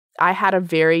I had a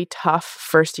very tough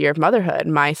first year of motherhood.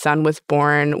 My son was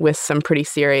born with some pretty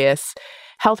serious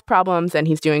health problems, and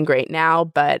he's doing great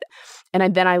now.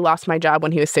 Then I lost my job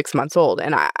when he was 6 months old.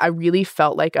 And I really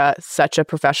felt like such a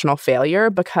professional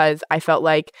failure, because I felt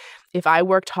like if I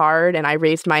worked hard and I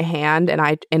raised my hand and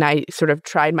I sort of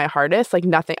tried my hardest, like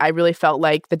nothing, I really felt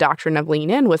like the doctrine of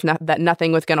Lean In was that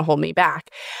nothing was going to hold me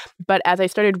back. But as I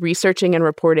started researching and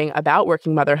reporting about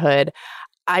working motherhood,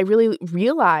 I really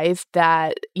realized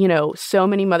that, so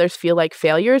many mothers feel like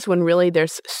failures when really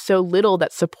there's so little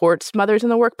that supports mothers in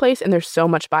the workplace, and there's so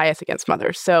much bias against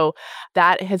mothers. So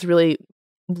that has really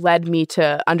led me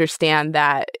to understand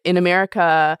that in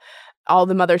America, all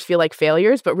the mothers feel like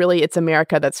failures, but really it's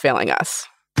America that's failing us.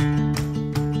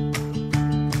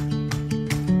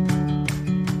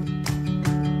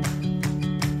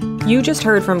 You just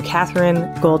heard from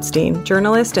Katherine Goldstein,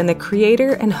 journalist and the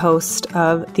creator and host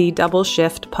of the Double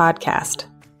Shift podcast.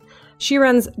 She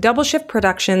runs Double Shift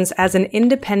Productions as an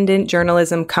independent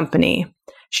journalism company.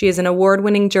 She is an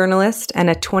award-winning journalist and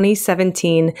a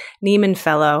 2017 Nieman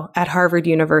Fellow at Harvard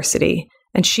University,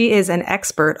 and she is an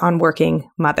expert on working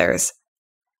mothers.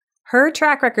 Her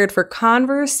track record for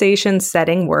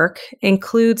conversation-setting work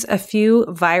includes a few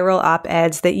viral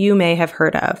op-eds that you may have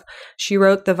heard of. She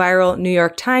wrote the viral New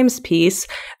York Times piece,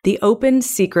 The Open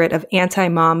Secret of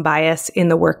Anti-Mom Bias in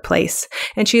the Workplace.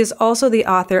 And she is also the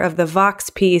author of the Vox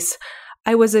piece,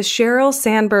 I was a Sheryl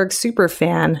Sandberg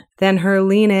superfan, then her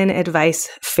lean-in advice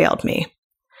failed me.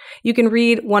 You can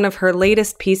read one of her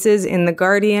latest pieces in The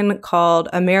Guardian called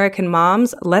American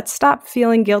Moms, Let's Stop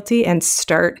Feeling Guilty and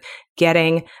Start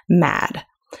Getting Mad.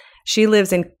 She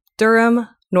lives in Durham,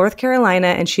 North Carolina,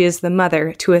 and she is the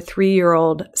mother to a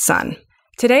 3-year-old son.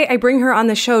 Today, I bring her on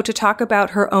the show to talk about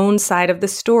her own side of the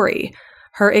story,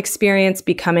 her experience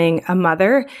becoming a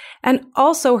mother, and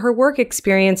also her work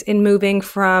experience in moving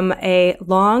from a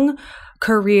long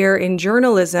career in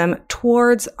journalism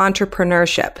towards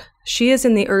entrepreneurship. She is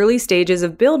in the early stages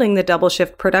of building the Double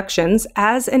Shift Productions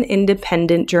as an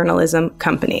independent journalism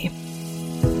company.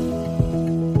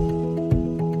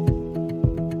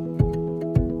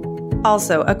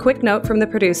 Also, a quick note from the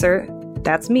producer,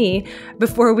 that's me,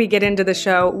 before we get into the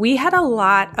show. We had a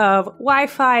lot of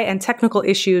Wi-Fi and technical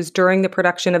issues during the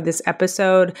production of this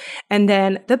episode, and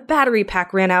then the battery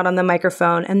pack ran out on the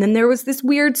microphone, and then there was this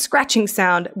weird scratching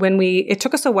sound it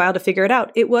took us a while to figure it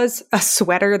out. It was a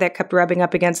sweater that kept rubbing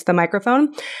up against the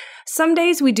microphone. Some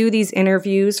days we do these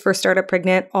interviews for Startup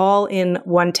Pregnant all in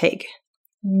one take.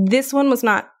 This one was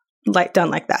not done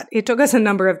like that. It took us a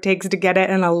number of takes to get it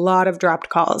and a lot of dropped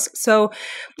calls. So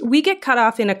we get cut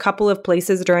off in a couple of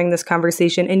places during this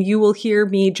conversation, and you will hear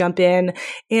me jump in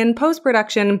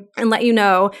post-production and let you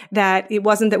know that it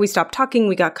wasn't that we stopped talking,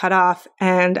 we got cut off,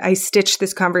 and I stitched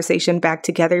this conversation back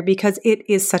together because it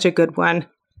is such a good one.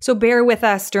 So bear with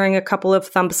us during a couple of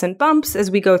thumps and bumps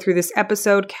as we go through this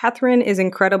episode. Katherine is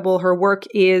incredible. Her work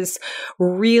is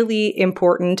really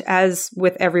important, as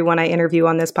with everyone I interview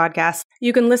on this podcast.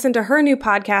 You can listen to her new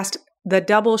podcast, The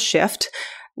Double Shift,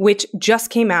 which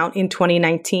just came out in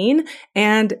 2019,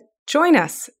 and join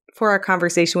us for our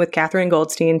conversation with Katherine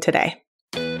Goldstein today.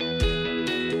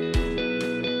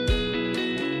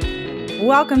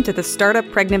 Welcome to the Startup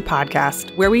Pregnant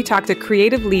podcast, where we talk to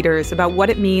creative leaders about what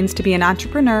it means to be an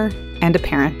entrepreneur and a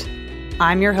parent.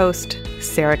 I'm your host,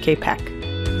 Sarah K. Peck.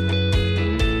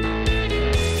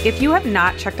 If you have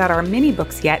not checked out our mini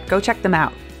books yet, go check them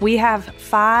out. We have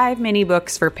 5 mini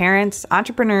books for parents,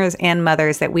 entrepreneurs, and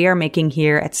mothers that we are making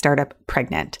here at Startup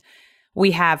Pregnant.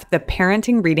 We have the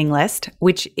parenting reading list,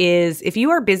 which is if you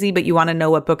are busy but you want to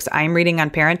know what books I'm reading on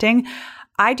parenting,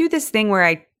 I do this thing where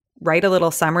I write a little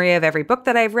summary of every book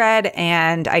that I've read,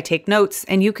 and I take notes,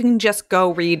 and you can just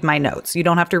go read my notes. You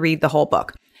don't have to read the whole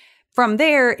book. From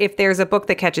there, if there's a book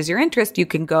that catches your interest, you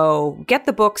can go get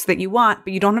the books that you want,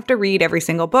 but you don't have to read every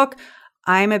single book.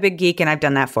 I'm a big geek, and I've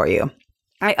done that for you.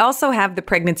 I also have the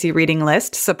pregnancy reading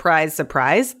list. Surprise,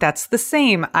 surprise. That's the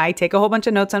same. I take a whole bunch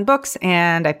of notes on books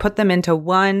and I put them into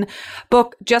one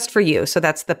book just for you. So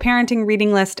that's the parenting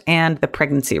reading list and the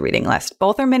pregnancy reading list.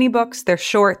 Both are mini books. They're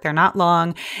short. They're not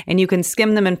long. And you can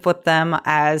skim them and flip them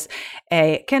as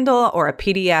a Kindle or a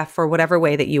PDF or whatever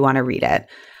way that you want to read it.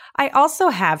 I also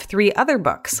have 3 other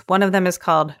books. One of them is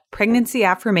called Pregnancy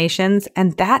Affirmations,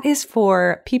 and that is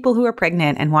for people who are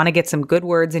pregnant and want to get some good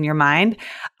words in your mind.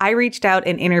 I reached out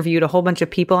and interviewed a whole bunch of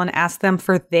people and asked them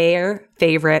for their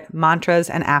favorite mantras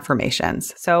and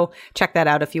affirmations. So check that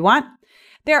out if you want.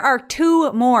 There are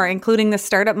 2 more, including the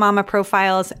Startup Mama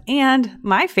Profiles and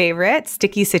my favorite,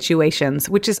 Sticky Situations,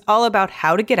 which is all about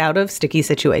how to get out of sticky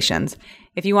situations.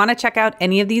 If you want to check out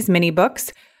any of these mini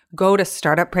books, go to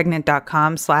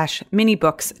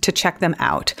startuppregnant.com/minibooks to check them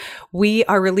out. We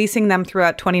are releasing them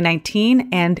throughout 2019.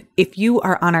 And if you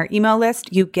are on our email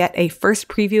list, you get a first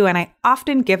preview. And I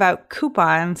often give out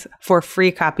coupons for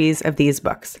free copies of these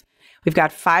books. We've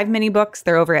got 5 mini books.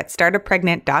 They're over at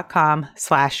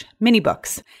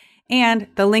startuppregnant.com/minibooks. And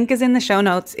the link is in the show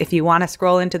notes if you want to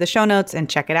scroll into the show notes and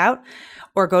check it out,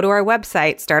 or go to our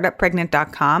website,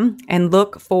 startuppregnant.com, and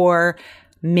look for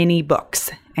mini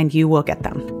books, and you will get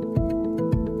them.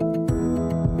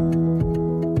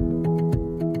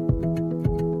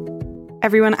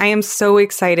 Everyone, I am so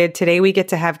excited. Today we get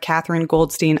to have Katherine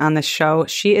Goldstein on the show.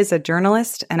 She is a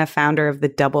journalist and a founder of The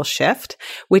Double Shift,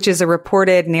 which is a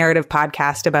reported narrative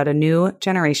podcast about a new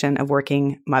generation of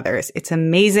working mothers. It's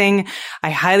amazing.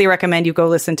 I highly recommend you go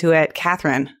listen to it.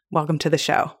 Katherine, welcome to the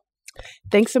show.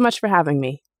 Thanks so much for having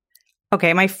me.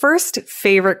 Okay, my first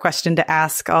favorite question to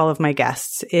ask all of my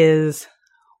guests is,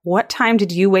 what time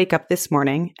did you wake up this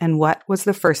morning, and what was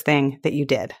the first thing that you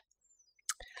did?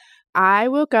 I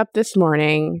woke up this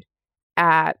morning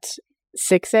at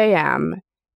 6 a.m.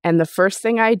 and the first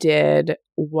thing I did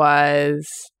was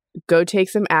go take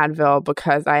some Advil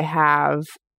because I have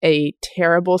a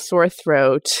terrible sore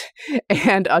throat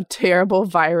and a terrible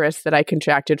virus that I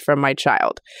contracted from my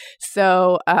child.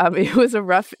 So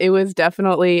it was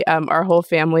definitely, our whole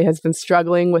family has been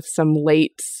struggling with some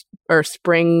late or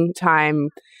springtime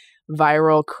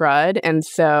viral crud. And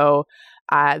so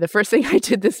the first thing I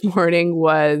did this morning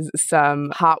was some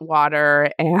hot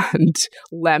water and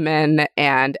lemon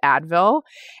and Advil.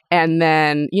 And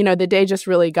then, the day just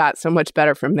really got so much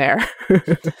better from there.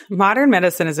 Modern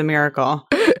medicine is a miracle.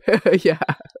 Yeah.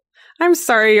 I'm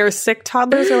sorry, your sick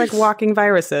toddlers are like walking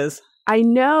viruses. I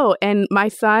know. And my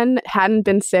son hadn't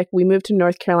been sick. We moved to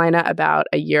North Carolina about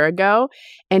a year ago,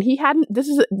 and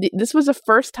this was the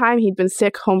first time he'd been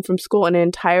sick home from school in an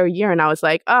entire year. And I was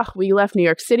like, we left New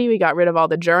York City. We got rid of all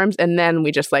the germs. And then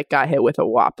we just got hit with a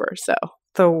whopper. So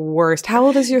the worst. How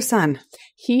old is your son?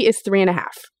 He is 3.5.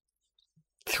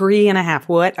 3.5.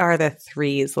 What are the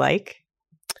threes like?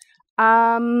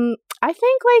 I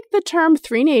think the term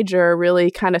threenager really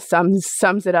kind of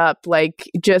sums it up.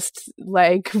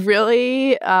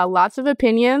 Really lots of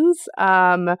opinions.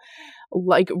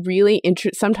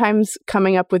 Sometimes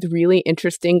coming up with really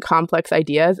interesting, complex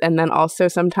ideas, and then also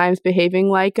sometimes behaving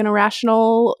like an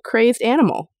irrational, crazed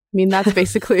animal. I mean, that's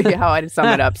basically how I'd sum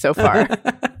it up so far.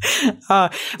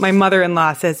 My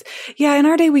mother-in-law says, yeah, in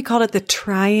our day, we called it the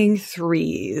trying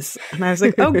threes. And I was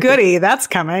like, oh, goody, that's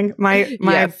coming. My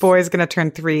Yes. boy's going to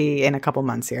turn 3 in a couple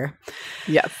months here.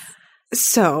 Yes.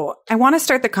 So I want to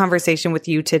start the conversation with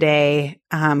you today,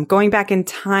 going back in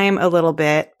time a little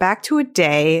bit, back to a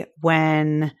day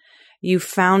when you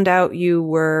found out you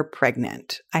were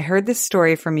pregnant. I heard this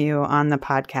story from you on the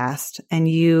podcast, and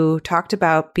you talked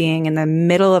about being in the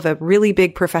middle of a really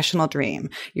big professional dream.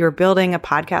 You were building a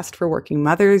podcast for working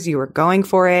mothers. You were going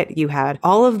for it. You had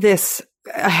all of this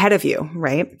ahead of you,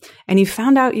 right? And you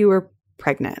found out you were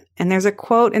pregnant. And there's a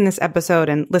quote in this episode,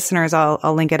 and listeners,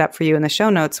 I'll link it up for you in the show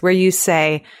notes, where you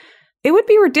say, it would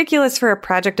be ridiculous for a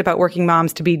project about working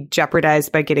moms to be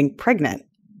jeopardized by getting pregnant.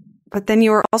 But then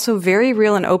you were also very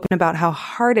real and open about how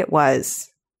hard it was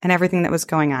and everything that was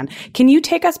going on. Can you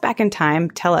take us back in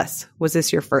time? Tell us, was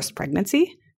this your first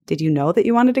pregnancy? Did you know that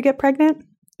you wanted to get pregnant?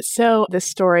 So the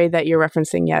story that you're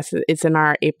referencing, yes, it's in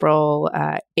our April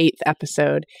 8th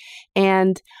episode.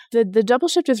 And the Double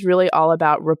Shift is really all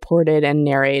about reported and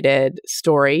narrated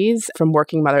stories from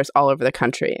working mothers all over the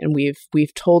country. And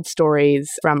we've told stories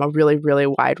from a really, really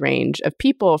wide range of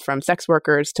people, from sex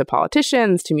workers to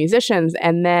politicians to musicians.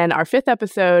 And then our 5th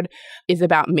episode is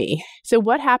about me. So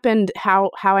what happened,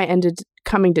 how I ended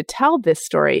coming to tell this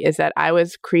story is that I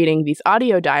was creating these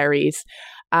audio diaries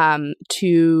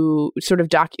to sort of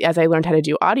as I learned how to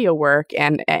do audio work,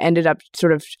 and ended up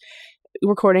sort of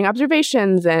recording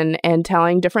observations and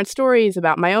telling different stories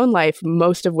about my own life,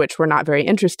 most of which were not very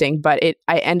interesting. But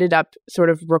I ended up sort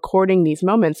of recording these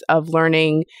moments of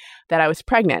learning that I was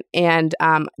pregnant. And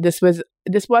this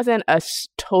wasn't a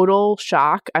total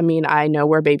shock. I mean, I know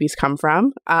where babies come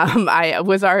from. I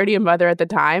was already a mother at the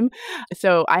time.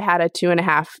 So I had a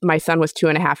 2.5, my son was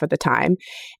 2.5 at the time.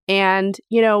 And,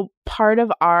 part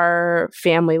of our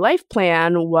family life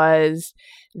plan was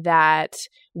that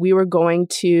we'd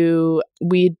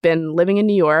been living in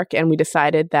New York, and we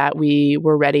decided that we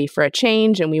were ready for a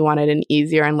change and we wanted an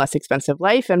easier and less expensive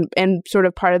life. And sort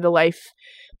of part of the life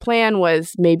plan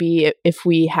was maybe if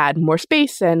we had more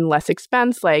space and less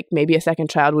expense, like maybe a second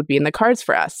child would be in the cards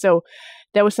for us. So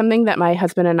that was something that my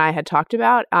husband and I had talked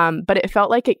about, but it felt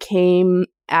like it came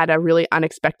at a really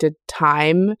unexpected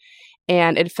time.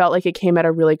 And it felt like it came at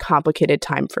a really complicated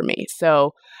time for me.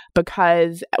 So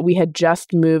because we had just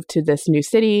moved to this new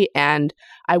city and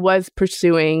I was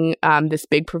pursuing this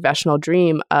big professional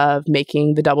dream of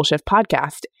making the Double Shift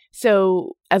podcast.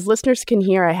 So as listeners can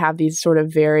hear, I have these sort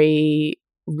of very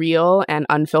real and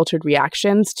unfiltered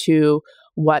reactions to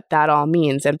what that all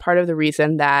means. And part of the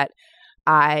reason that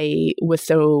I was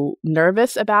so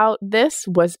nervous about this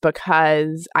was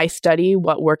because I study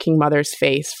what working mothers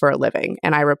face for a living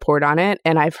and I report on it.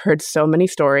 And I've heard so many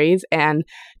stories and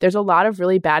there's a lot of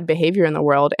really bad behavior in the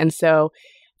world. And so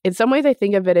in some ways I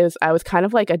think of it as I was kind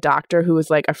of like a doctor who was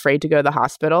like afraid to go to the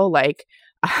hospital. Like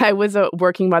I was a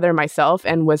working mother myself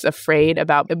and was afraid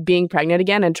about being pregnant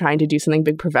again and trying to do something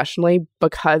big professionally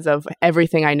because of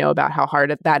everything I know about how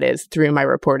hard that is through my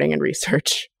reporting and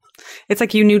research. It's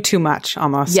like you knew too much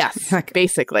almost. Yes,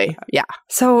 basically. Yeah.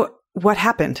 So what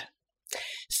happened?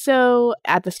 So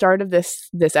at the start of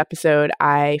this episode,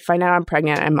 I find out I'm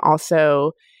pregnant. I'm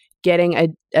also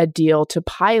getting a deal to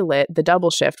pilot the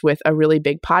Double Shift with a really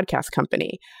big podcast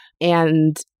company.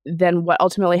 And then what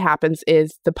ultimately happens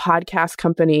is the podcast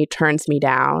company turns me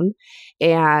down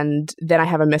and then I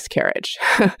have a miscarriage.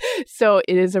 So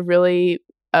it is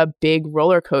a big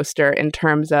roller coaster in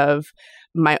terms of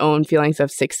my own feelings of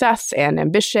success and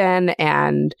ambition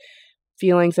and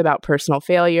feelings about personal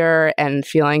failure and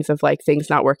feelings of like things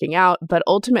not working out. But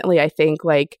ultimately, I think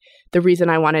like the reason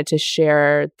I wanted to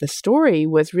share the story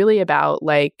was really about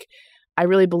like, I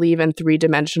really believe in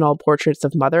 3-dimensional portraits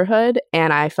of motherhood.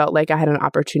 And I felt like I had an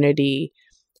opportunity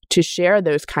to share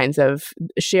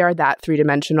that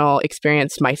 3-dimensional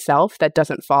experience myself that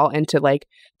doesn't fall into like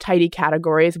tidy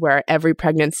categories where every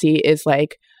pregnancy is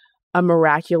like a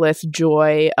miraculous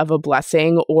joy of a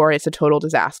blessing or it's a total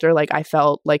disaster. Like I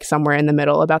felt like somewhere in the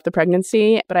middle about the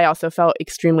pregnancy, but I also felt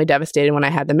extremely devastated when I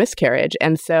had the miscarriage.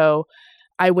 And so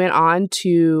I went on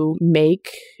to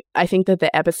I think that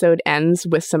the episode ends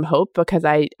with some hope because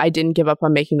I didn't give up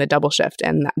on making the Double Shift.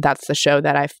 And that's the show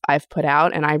that I've put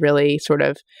out. And I really sort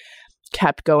of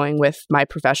kept going with my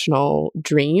professional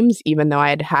dreams, even though I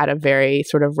had had a very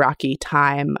sort of rocky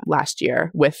time last year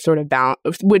with sort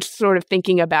of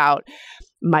thinking about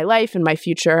my life and my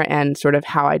future and sort of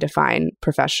how I define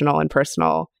professional and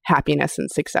personal happiness and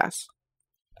success.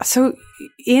 So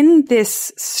in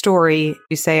this story,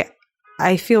 you say,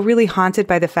 I feel really haunted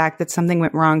by the fact that something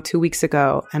went wrong 2 weeks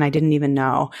ago and I didn't even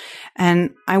know.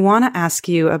 And I want to ask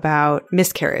you about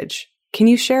miscarriage. Can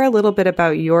you share a little bit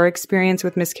about your experience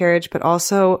with miscarriage, but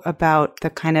also about the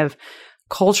kind of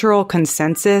cultural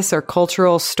consensus or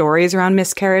cultural stories around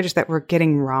miscarriage that we're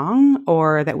getting wrong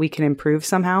or that we can improve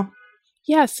somehow?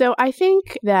 Yeah, so I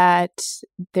think that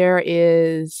there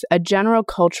is a general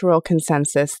cultural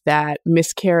consensus that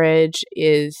miscarriage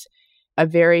is a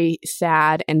very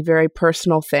sad and very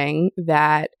personal thing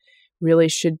that really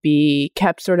should be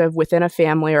kept sort of within a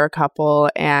family or a couple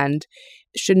and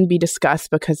shouldn't be discussed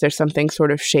because there's something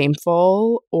sort of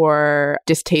shameful or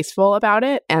distasteful about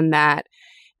it, and that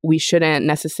we shouldn't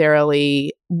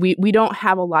necessarily, we don't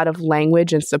have a lot of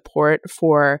language and support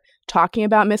for talking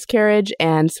about miscarriage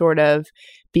and sort of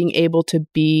being able to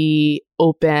be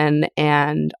open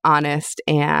and honest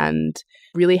and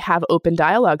really have open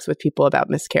dialogues with people about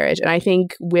miscarriage. And I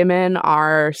think women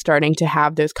are starting to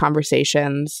have those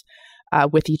conversations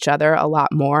with each other a lot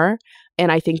more.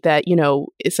 And I think that,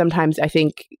 sometimes I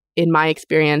think in my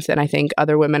experience, and I think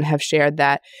other women have shared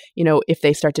that, if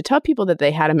they start to tell people that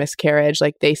they had a miscarriage,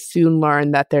 like they soon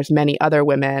learn that there's many other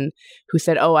women who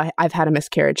said, oh, I've had a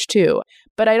miscarriage too.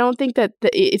 But I don't think that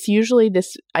it's usually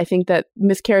this, I think that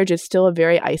miscarriage is still a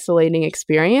very isolating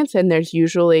experience. And there's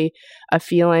usually a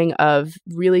feeling of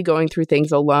really going through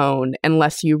things alone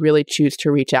unless you really choose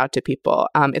to reach out to people.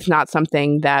 It's not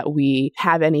something that we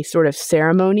have any sort of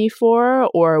ceremony for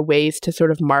or ways to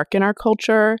sort of mark in our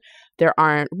culture. There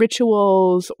aren't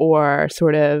rituals or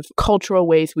sort of cultural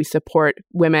ways we support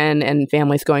women and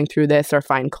families going through this or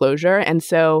find closure. And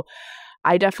so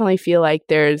I definitely feel like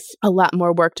there's a lot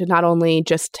more work to not only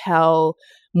just tell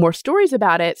more stories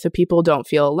about it so people don't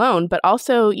feel alone, but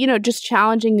also, just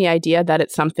challenging the idea that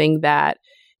it's something that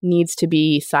needs to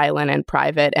be silent and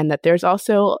private, and that there's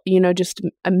also, just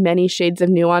many shades of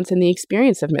nuance in the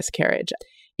experience of miscarriage.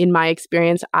 In my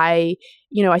experience, I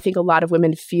think a lot of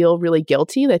women feel really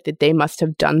guilty that they must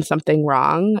have done something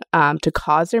wrong to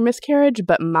cause their miscarriage.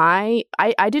 But I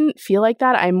didn't feel like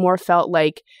that. I more felt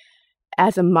like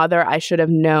as a mother, I should have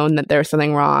known that there was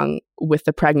something wrong with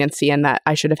the pregnancy and that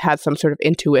I should have had some sort of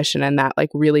intuition, and that like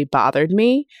really bothered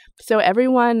me. So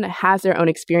everyone has their own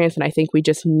experience, and I think we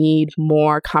just need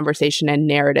more conversation and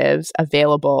narratives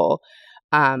available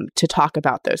to talk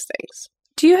about those things.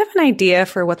 Do you have an idea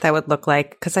for what that would look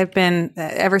like? Because I've been,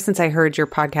 ever since I heard your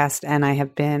podcast and I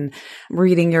have been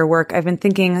reading your work, I've been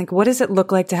thinking, like, what does it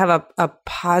look like to have a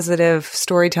positive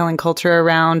storytelling culture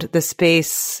around the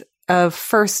space of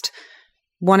first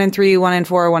 1 in 3, 1 in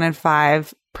 4, 1 in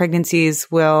 5 pregnancies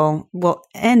will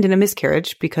end in a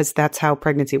miscarriage because that's how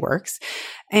pregnancy works.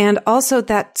 And also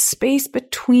that space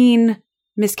between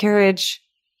miscarriage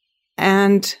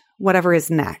and whatever is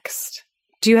next.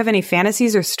 Do you have any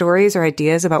fantasies or stories or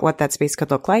ideas about what that space could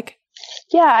look like?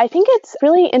 Yeah, I think it's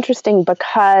really interesting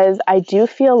because I do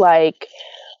feel like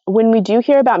when we do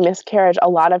hear about miscarriage, a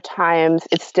lot of times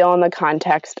it's still in the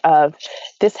context of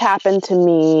this happened to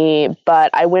me, but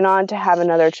I went on to have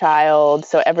another child,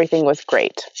 so everything was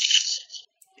great.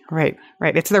 Right.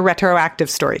 It's the retroactive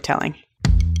storytelling.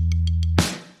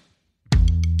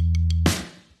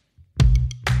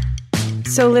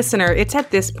 So listener, it's at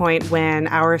this point when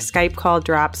our Skype call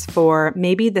drops for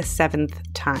maybe the 7th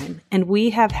time, and we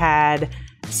have had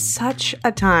such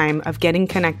a time of getting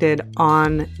connected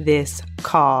on this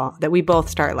call that we both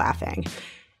start laughing.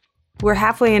 We're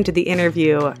halfway into the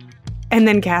interview, and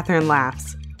then Katherine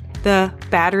laughs. The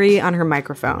battery on her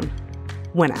microphone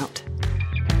went out.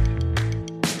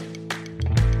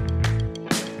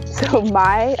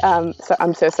 So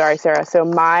I'm so sorry, Sarah. So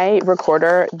my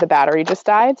recorder, the battery just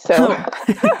died. So,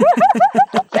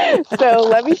 so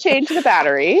let me change the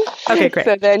battery. Okay, great.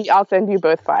 So then I'll send you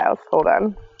both files. Hold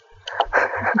on.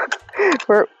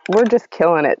 We're just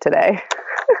killing it today.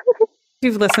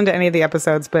 You've listened to any of the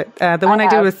episodes, but the one I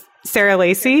did with Sarah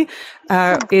Lacey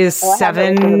is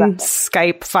 7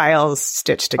 Skype files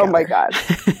stitched together. Oh my God.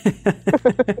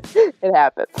 It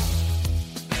happens.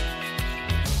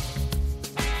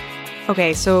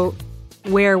 Okay, so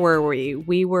where were we?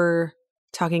 We were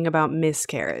talking about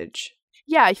miscarriage.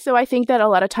 Yeah, so I think that a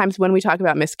lot of times when we talk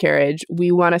about miscarriage,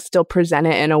 we want to still present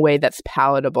it in a way that's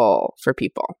palatable for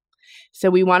people. So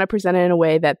we want to present it in a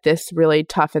way that this really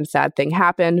tough and sad thing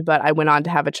happened, but I went on to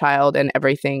have a child and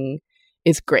everything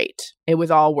is great. It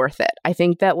was all worth it. I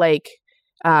think that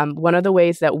one of the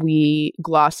ways that we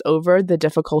gloss over the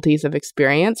difficulties of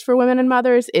experience for women and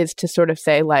mothers is to sort of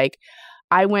say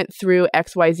I went through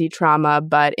XYZ trauma,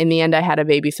 but in the end I had a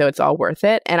baby, so it's all worth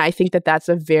it. And I think that that's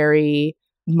a very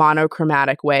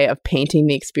monochromatic way of painting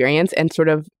the experience and sort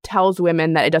of tells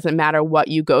women that it doesn't matter what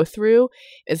you go through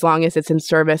as long as it's in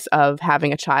service of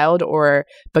having a child, or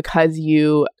because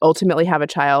you ultimately have a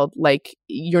child,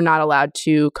 you're not allowed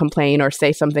to complain or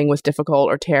say something was difficult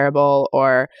or terrible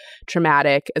or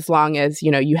traumatic as long as,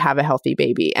 you have a healthy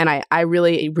baby. And I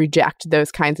really reject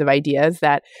those kinds of ideas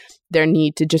that there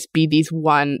need to just be this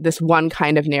one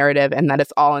kind of narrative and that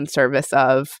it's all in service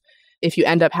of, if you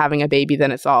end up having a baby,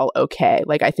 then it's all okay.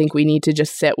 I think we need to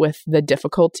just sit with the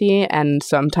difficulty and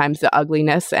sometimes the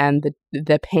ugliness and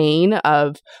the pain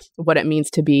of what it means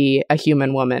to be a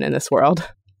human woman in this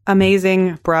world.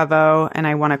 Amazing. Bravo. And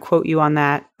I want to quote you on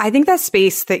that. I think that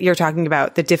space that you're talking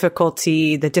about, the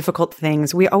difficulty, the difficult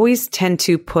things, we always tend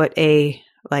to put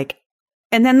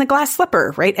and then the glass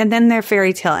slipper, right? And then their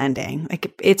fairy tale ending.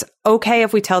 It's okay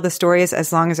if we tell the stories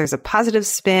as long as there's a positive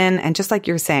spin. And just like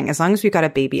you're saying, as long as we've got a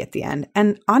baby at the end.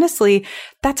 And honestly,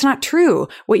 that's not true.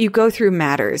 What you go through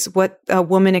matters. What a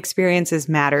woman experiences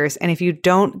matters. And if you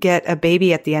don't get a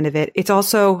baby at the end of it, it's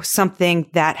also something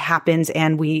that happens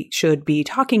and we should be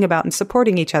talking about and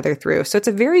supporting each other through. So it's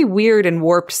a very weird and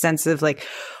warped sense of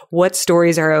what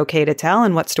stories are okay to tell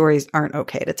and what stories aren't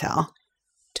okay to tell.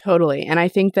 Totally. And I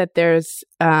think that there's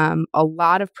a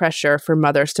lot of pressure for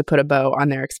mothers to put a bow on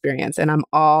their experience. And I'm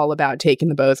all about taking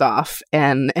the bows off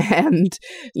and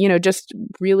just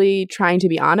really trying to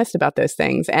be honest about those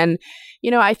things. And,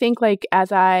 I think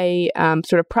as I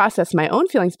sort of process my own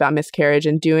feelings about miscarriage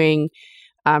and doing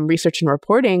research and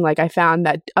reporting, I found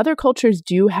that other cultures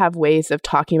do have ways of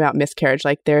talking about miscarriage.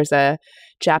 There's a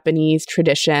Japanese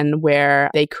tradition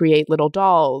where they create little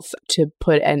dolls to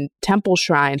put in temple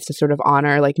shrines to sort of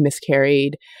honor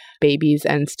miscarried babies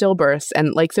and stillbirths.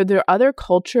 And so there are other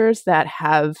cultures that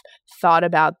have thought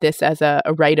about this as a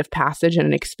rite of passage and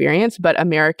an experience, but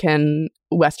American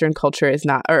Western culture is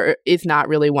not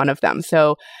really one of them.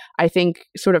 So I think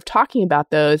sort of talking about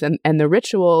those and the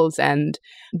rituals and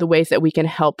the ways that we can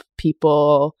help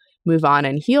people move on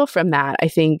and heal from that, I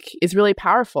think is really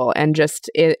powerful and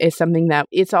just is something that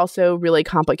it's also really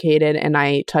complicated. And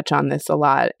I touch on this a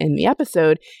lot in the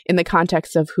episode in the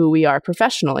context of who we are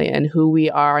professionally and who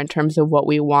we are in terms of what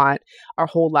we want our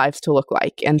whole lives to look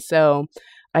like. And so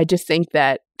I just think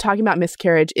that talking about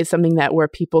miscarriage is something that where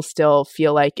people still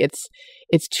feel like it's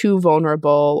too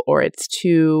vulnerable or it's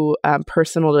too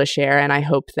personal to share. And I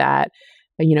hope that,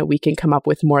 we can come up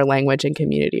with more language and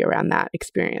community around that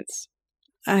experience.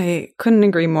 I couldn't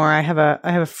agree more. I have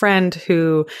a friend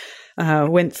who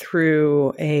went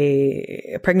through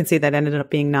a pregnancy that ended up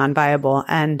being non-viable,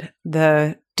 and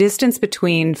the distance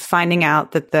between finding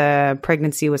out that the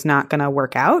pregnancy was not going to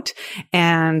work out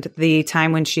and the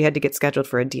time when she had to get scheduled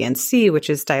for a DNC, which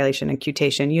is dilation and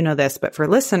cutation. You know this, but for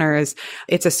listeners,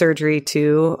 it's a surgery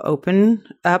to open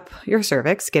up your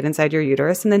cervix, get inside your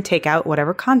uterus, and then take out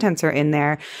whatever contents are in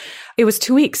there. It was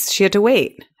 2 weeks. She had to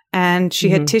wait. And she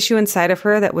had tissue inside of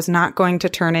her that was not going to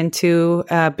turn into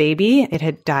a baby. It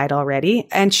had died already.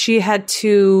 And she had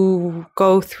to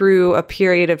go through a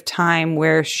period of time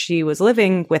where she was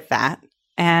living with that.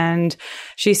 And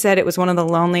she said it was one of the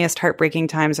loneliest, heartbreaking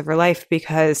times of her life,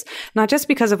 because not just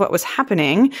because of what was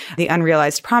happening, the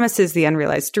unrealized promises, the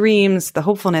unrealized dreams, the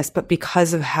hopefulness, but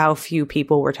because of how few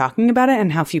people were talking about it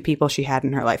and how few people she had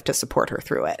in her life to support her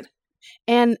through it.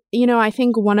 And, I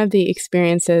think one of the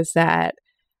experiences that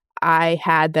I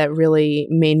had that really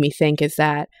made me think is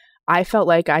that I felt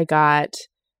like I got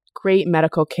great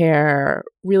medical care,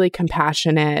 really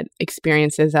compassionate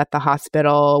experiences at the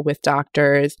hospital with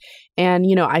doctors. And,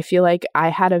 I feel like I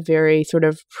had a very sort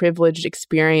of privileged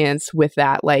experience with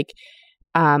that. Like,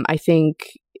 I think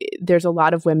there's a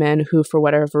lot of women who, for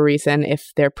whatever reason,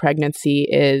 if their pregnancy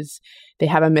is they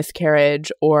have a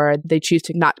miscarriage or they choose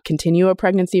to not continue a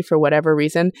pregnancy for whatever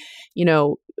reason,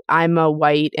 I'm a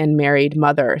white and married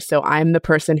mother, so I'm the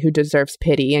person who deserves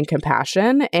pity and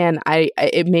compassion. And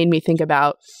it made me think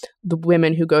about the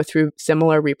women who go through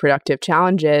similar reproductive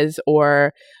challenges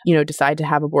or, decide to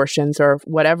have abortions or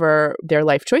whatever their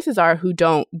life choices are, who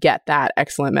don't get that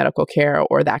excellent medical care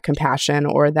or that compassion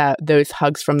or those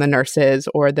hugs from the nurses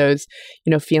or those,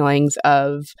 feelings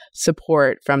of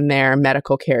support from their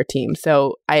medical care team.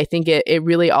 So I think it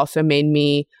really also made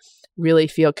me really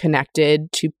feel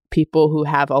connected to people who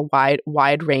have a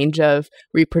wide range of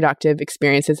reproductive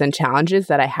experiences and challenges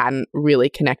that I hadn't really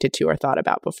connected to or thought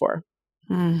about before.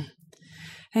 And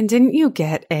didn't you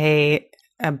get a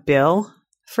bill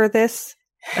for this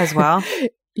as well?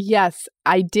 Yes,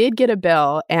 I did get a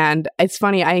bill. And it's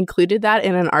funny, I included that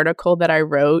in an article that I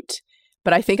wrote,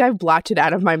 but I think I've blocked it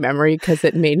out of my memory because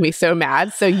it made me so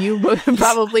mad. So you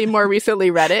probably more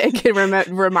recently read it. It can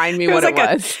remind me what it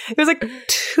was. It was like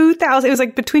 $2,000. It was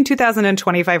like between $2,000 and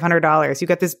 $2,500. You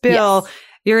got this bill. Yes.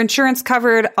 Your insurance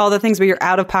covered all the things, but your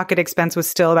out-of-pocket expense was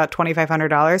still about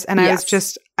 $2,500. And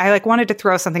I wanted to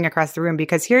throw something across the room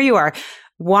because here you are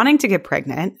wanting to get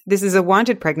pregnant. This is a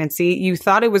wanted pregnancy. You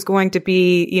thought it was going to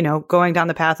be, going down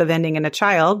the path of ending in a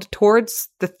child towards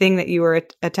the thing that you were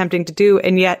attempting to do.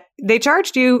 And yet they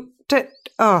charged you to,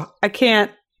 I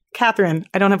can't, Katherine,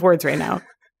 I don't have words right now.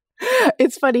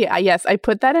 It's funny. Yes, I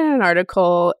put that in an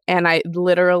article and I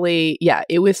literally,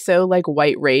 it was so like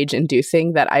white rage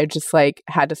inducing that I just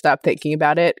had to stop thinking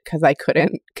about it because I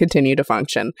couldn't continue to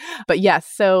function. But yes,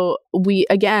 so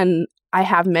I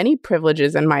have many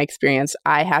privileges in my experience.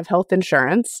 I have health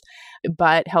insurance,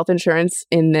 but health insurance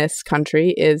in this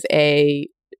country is a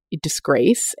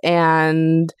disgrace.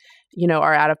 And,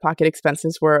 our out-of-pocket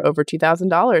expenses were over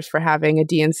 $2,000 for having a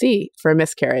DNC for a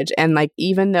miscarriage. And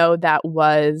even though that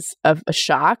was a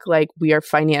shock,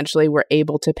 we're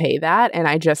able to pay that. And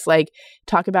I just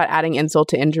talk about adding insult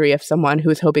to injury of someone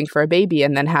who's hoping for a baby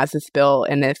and then has this bill.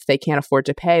 And if they can't afford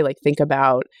to pay, think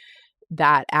about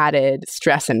that added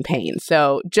stress and pain.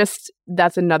 So just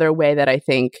that's another way that I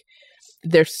think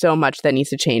there's so much that needs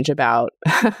to change about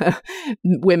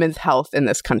women's health in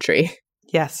this country.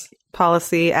 Yes.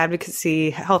 Policy,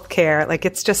 advocacy, healthcare,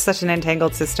 it's just such an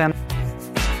entangled system.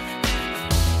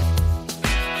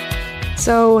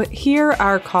 So here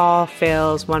our call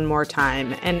fails one more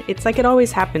time. And it's like it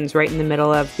always happens right in the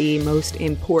middle of the most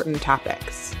important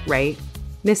topics, right?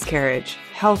 Miscarriage,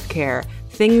 healthcare,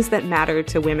 things that matter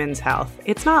to women's health.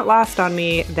 It's not lost on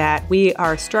me that we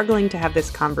are struggling to have this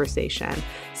conversation.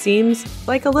 Seems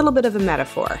like a little bit of a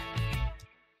metaphor.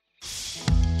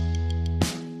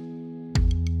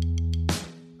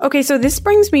 Okay, so this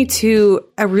brings me to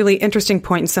a really interesting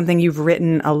point in something you've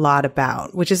written a lot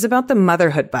about, which is about the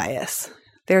motherhood bias.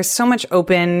 There's so much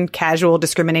open, casual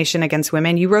discrimination against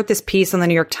women. You wrote this piece on the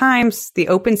New York Times, The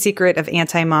Open Secret of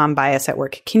Anti-Mom Bias at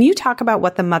Work. Can you talk about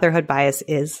what the motherhood bias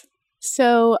is?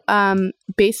 So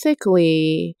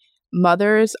basically,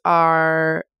 mothers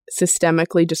are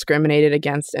systemically discriminated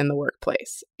against in the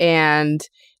workplace. And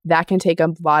that can take a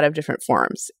lot of different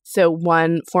forms. So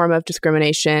one form of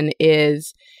discrimination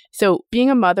is, being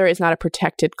a mother is not a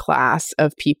protected class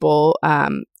of people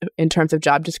in terms of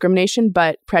job discrimination,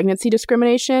 but pregnancy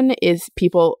discrimination is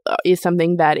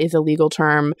something that is a legal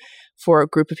term for a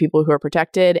group of people who are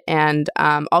protected. And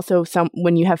also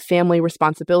when you have family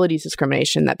responsibilities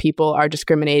discrimination, that people are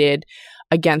discriminated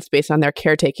against based on their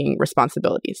caretaking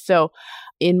responsibilities. So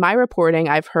in my reporting,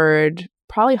 I've heard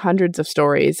probably hundreds of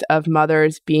stories of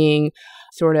mothers being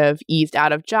sort of eased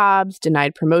out of jobs,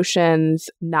 denied promotions,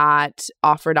 not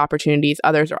offered opportunities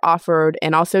others are offered,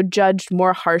 and also judged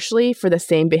more harshly for the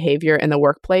same behavior in the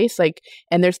workplace.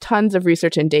 And there's tons of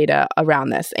research and data around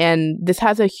this. And this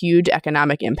has a huge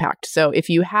economic impact. So if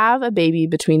you have a baby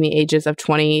between the ages of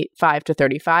 25 to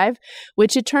 35,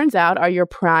 which it turns out are your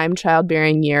prime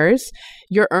childbearing years,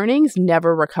 your earnings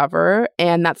never recover.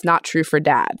 And that's not true for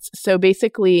dads. So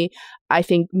basically, I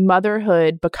think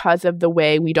motherhood, because of the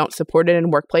way we don't support it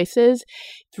in workplaces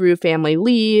through family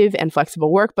leave and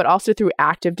flexible work, but also through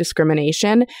active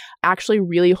discrimination, actually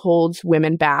really holds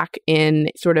women back in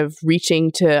sort of reaching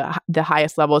to the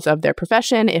highest levels of their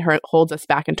profession. It holds us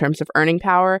back in terms of earning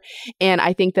power. And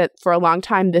I think that for a long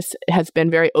time, this has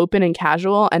been very open and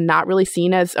casual and not really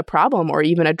seen as a problem or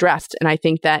even addressed. And I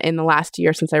think that in the last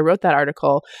year since I wrote that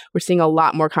article, we're seeing a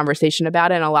lot more conversation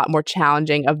about it and a lot more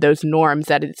challenging of those norms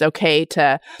that it's okay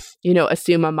to,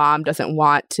 assume a mom doesn't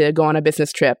want to go on a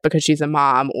business trip because she's a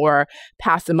mom, or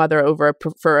pass a mother over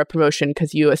for a promotion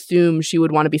because you assume she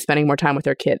would want to be spending more time with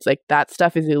her kids. Like, that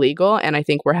stuff is illegal. And I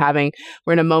think we're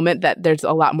in a moment that there's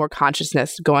a lot more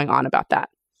consciousness going on about that.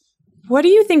 What do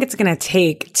you think it's going to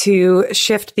take to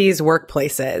shift these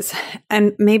workplaces?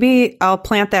 And maybe I'll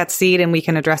plant that seed and we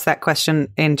can address that question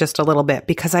in just a little bit,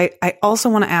 because I also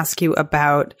want to ask you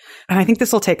about, and I think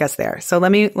this will take us there. So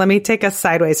let me take us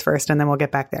sideways first and then we'll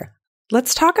get back there.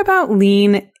 Let's talk about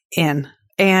Lean In,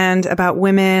 and about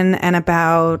women, and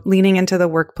about leaning into the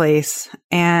workplace,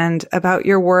 and about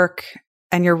your work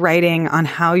and your writing on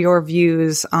how your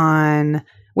views on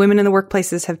women in the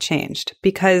workplaces have changed,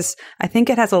 because I think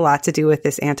it has a lot to do with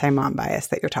this anti-mom bias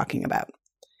that you're talking about.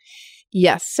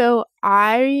 Yes. So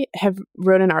I have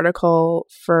wrote an article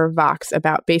for Vox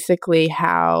about basically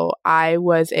how I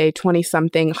was a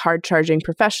 20-something hard-charging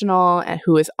professional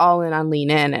who was all in on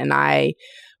Lean In, and I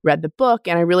read the book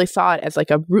and I really saw it as like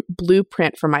a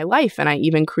blueprint for my life. And I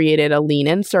even created a Lean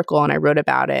In circle and I wrote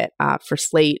about it for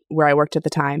Slate, where I worked at the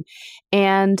time.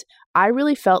 And I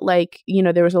really felt like,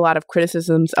 there was a lot of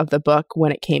criticisms of the book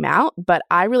when it came out, but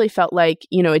I really felt like,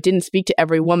 it didn't speak to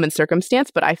every woman's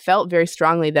circumstance, but I felt very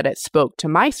strongly that it spoke to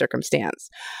my circumstance.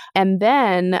 And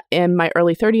then in my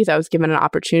early 30s, I was given an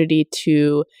opportunity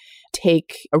to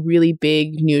take a really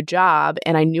big new job,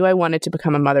 and I knew I wanted to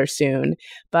become a mother soon,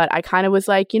 but I kind of was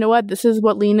like, you know what, this is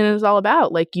what Lean In is all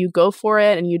about. Like, you go for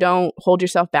it and you don't hold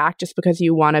yourself back just because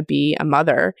you want to be a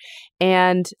mother.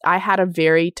 And I had a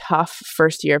very tough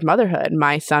first year of motherhood.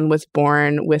 My son was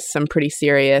born with some pretty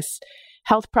serious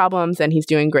health problems and he's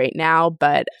doing great now,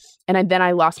 then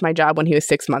I lost my job when he was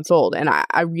 6 months old. And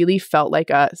I really felt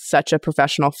like such a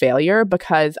professional failure,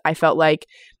 because I felt like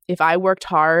if I worked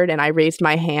hard and I raised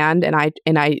my hand and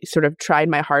I sort of tried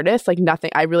my hardest, like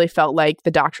nothing, I really felt like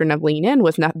the doctrine of Lean In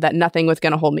was that nothing was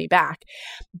going to hold me back.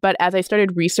 But as I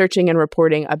started researching and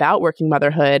reporting about working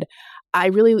motherhood, I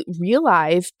really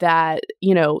realized that,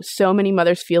 so many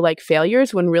mothers feel like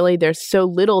failures when really there's so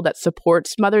little that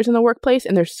supports mothers in the workplace,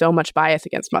 and there's so much bias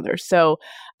against mothers. So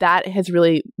that has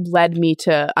really led me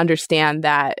to understand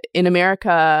that in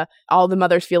America, all the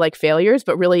mothers feel like failures,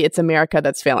 but really it's America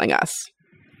that's failing us.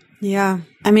 Yeah.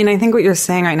 I mean, I think what you're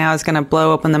saying right now is going to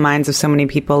blow open the minds of so many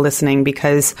people listening,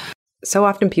 because so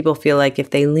often people feel like if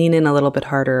they lean in a little bit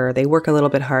harder, or they work a little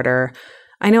bit harder.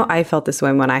 I know I felt this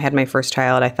way when I had my first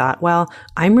child. I thought, well,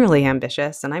 I'm really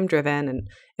ambitious and I'm driven, and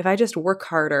if I just work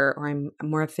harder, or I'm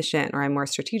more efficient, or I'm more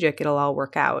strategic, it'll all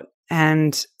work out.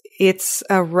 And it's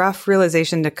a rough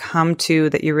realization to come to,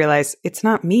 that you realize it's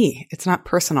not me. It's not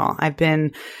personal. I've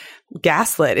been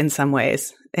gaslit in some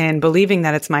ways and believing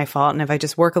that it's my fault. And if I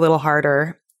just work a little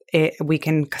harder, we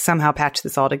can somehow patch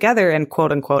this all together and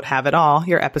quote unquote have it all.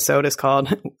 Your episode is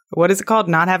called, what is it called?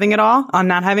 Not having it all? On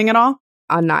not having it all?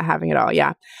 On not having it all.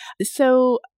 Yeah.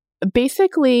 So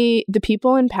basically, the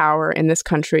people in power in this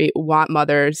country want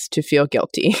mothers to feel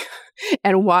guilty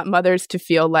and want mothers to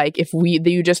feel like if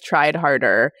you just tried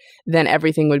harder, then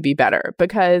everything would be better.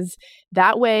 Because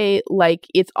that way, like,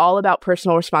 it's all about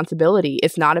personal responsibility.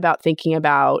 It's not about thinking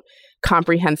about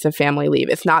comprehensive family leave.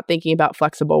 It's not thinking about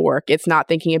flexible work. It's not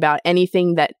thinking about any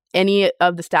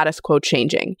of the status quo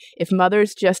changing. If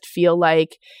mothers just feel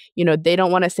like, they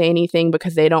don't want to say anything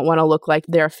because they don't want to look like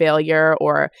they're a failure,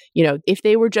 or, if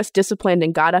they were just disciplined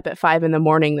and got up at 5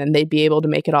 a.m, then they'd be able to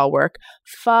make it all work.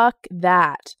 Fuck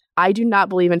that. I do not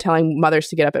believe in telling mothers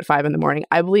to get up at 5 a.m.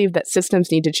 I believe that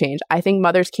systems need to change. I think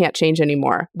mothers can't change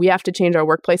anymore. We have to change our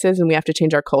workplaces and we have to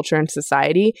change our culture and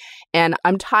society. And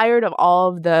I'm tired of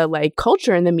all of the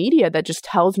culture in the media that just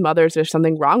tells mothers there's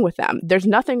something wrong with them. There's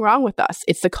nothing wrong with us.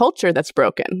 It's the culture that's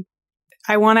broken.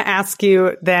 I want to ask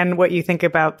you then what you think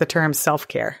about the term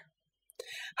self-care.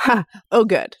 Oh,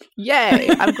 good. Yay.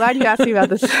 I'm glad you asked me about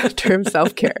this term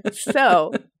self-care.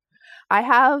 So I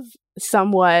have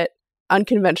somewhat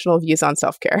unconventional views on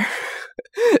self-care.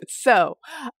 So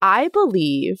I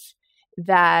believe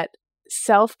that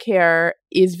self-care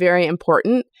is very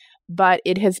important, but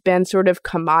it has been sort of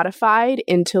commodified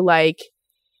into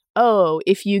oh,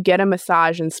 if you get a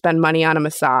massage and spend money on a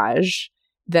massage,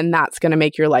 then that's going to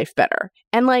make your life better.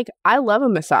 And I love a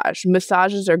massage.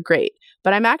 Massages are great,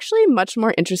 but I'm actually much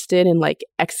more interested in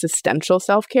existential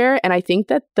self-care. And I think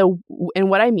that and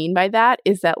what I mean by that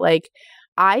is that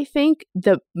I think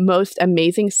the most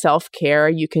amazing self-care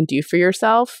you can do for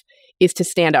yourself is to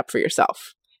stand up for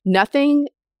yourself. Nothing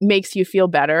makes you feel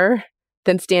better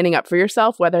than standing up for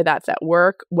yourself, whether that's at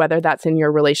work, whether that's in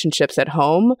your relationships at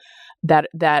home,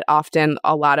 that often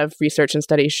a lot of research and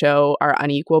studies show are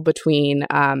unequal between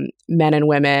men and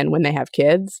women when they have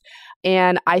kids.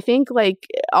 And I think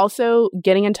also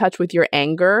getting in touch with your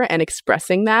anger and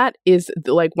expressing that is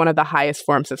one of the highest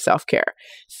forms of self-care.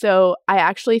 So I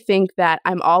actually think that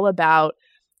I'm all about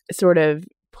sort of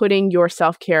putting your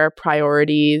self-care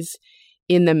priorities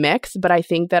in the mix, but I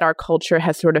think that our culture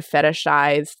has sort of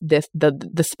fetishized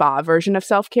the spa version of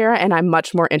self-care, and I'm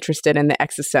much more interested in the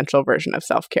existential version of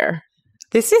self-care.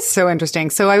 This is so interesting.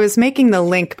 So I was making the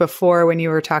link before when you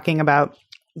were talking about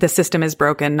the system is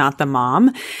broken, not the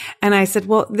mom. And I said,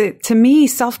 well, to me,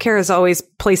 self-care is always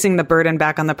placing the burden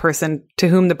back on the person to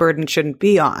whom the burden shouldn't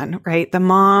be on, right? The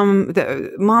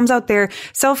moms out there,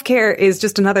 self-care is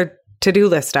just another to-do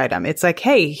list item. It's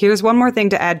hey, here's one more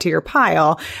thing to add to your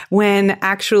pile, when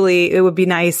actually it would be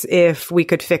nice if we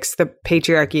could fix the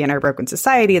patriarchy in our broken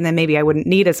society, and then maybe I wouldn't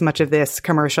need as much of this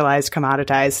commercialized,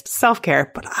 commoditized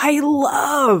self-care. But I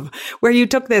love where you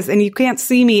took this, and you can't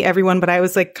see me, everyone, but I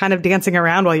was kind of dancing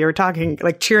around while you were talking,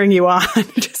 cheering you on,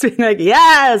 just being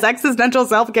yes, existential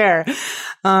self-care.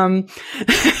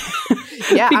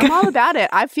 Yeah, I'm all about it.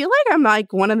 I feel like I'm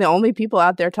one of the only people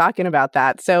out there talking about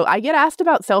that. So I get asked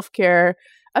about self-care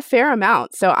a fair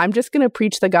amount. So I'm just going to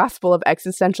preach the gospel of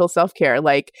existential self-care.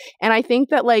 And I think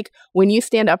that when you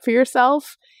stand up for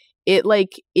yourself, it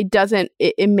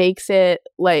makes it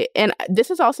and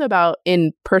this is also about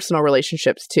in personal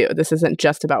relationships too. This isn't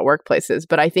just about workplaces,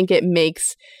 but I think it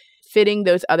makes fitting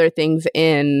those other things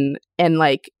in and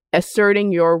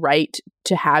asserting your right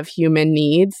to have human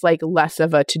needs less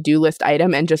of a to-do list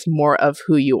item and just more of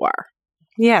who you are.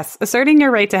 Yes. Asserting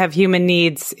your right to have human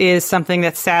needs is something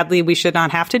that sadly we should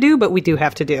not have to do, but we do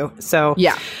have to do. So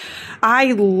yeah.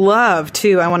 I love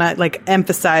to, I want to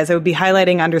emphasize, I would be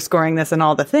highlighting, underscoring this and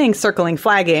all the things, circling,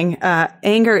 flagging.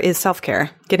 Anger is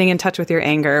self-care, getting in touch with your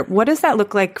anger. What does that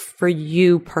look like for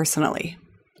you personally?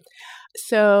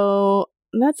 So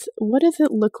what does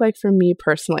it look like for me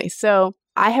personally? So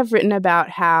I have written about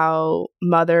how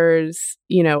mothers,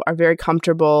 are very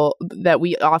comfortable, that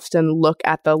we often look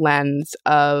at the lens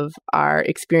of our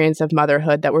experience of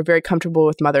motherhood, that we're very comfortable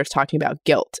with mothers talking about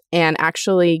guilt. And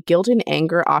actually, guilt and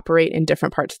anger operate in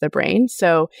different parts of the brain.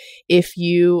 So if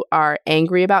you are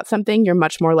angry about something, you're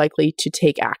much more likely to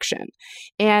take action.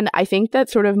 And I think that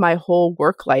sort of my whole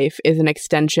work life is an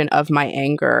extension of my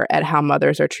anger at how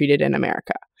mothers are treated in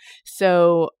America.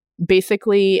 So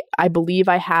basically, I believe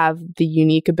I have the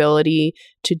unique ability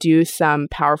to do some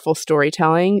powerful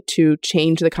storytelling to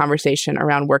change the conversation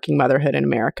around working motherhood in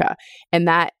America. And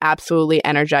that absolutely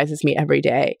energizes me every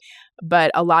day. But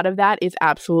a lot of that is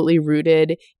absolutely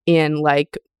rooted in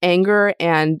anger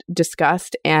and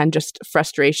disgust and just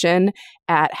frustration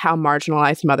at how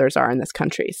marginalized mothers are in this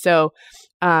country. So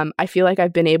I feel like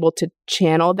I've been able to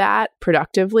channel that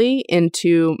productively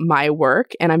into my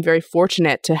work, and I'm very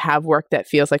fortunate to have work that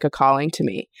feels like a calling to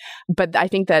me. But I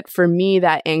think that for me,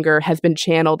 that anger has been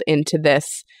channeled into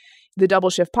the Double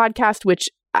Shift podcast, which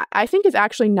I think is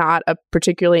actually not a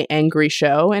particularly angry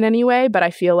show in any way, but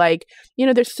I feel like,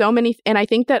 there's so many, and I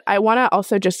think that I want to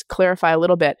also just clarify a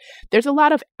little bit. There's a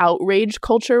lot of outrage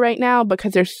culture right now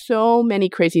because there's so many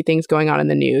crazy things going on in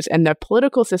the news, and the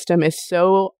political system is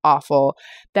so awful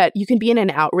that you can be in an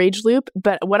outrage loop.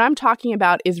 But what I'm talking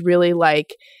about is really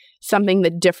something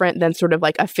that different than sort of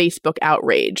a Facebook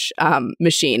outrage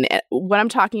machine. What I'm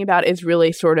talking about is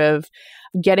really sort of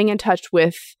getting in touch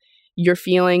with your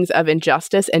feelings of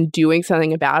injustice and doing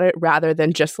something about it rather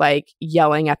than just like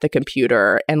yelling at the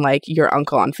computer and like your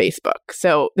uncle on Facebook.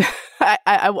 So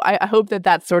I hope that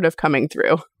that's sort of coming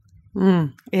through.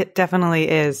 It definitely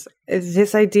is.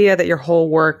 This idea that your whole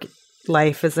work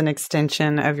life is an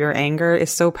extension of your anger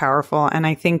is so powerful. And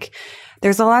I think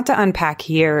there's a lot to unpack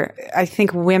here. I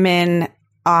think women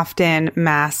often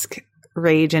mask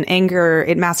rage and anger.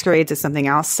 It masquerades as something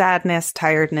else: sadness,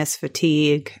 tiredness,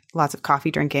 fatigue, lots of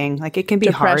coffee drinking. Like it can be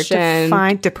hard to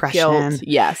find depression. Guilt,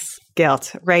 yes.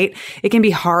 Guilt, right? It can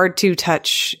be hard to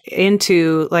touch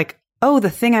into like, oh, the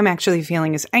thing I'm actually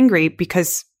feeling is angry,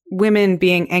 because women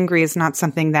being angry is not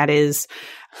something that is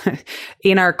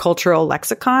in our cultural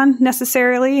lexicon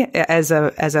necessarily as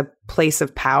a place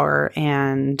of power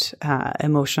and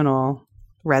emotional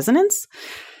resonance.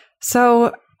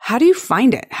 So how do you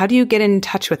find it? How do you get in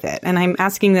touch with it? And I'm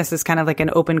asking this as kind of like an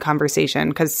open conversation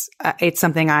because it's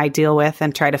something I deal with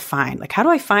and try to find. Like, how do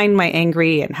I find my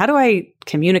angry and how do I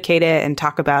communicate it and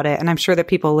talk about it? And I'm sure that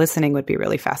people listening would be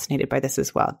really fascinated by this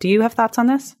as well. Do you have thoughts on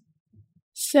this?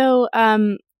 So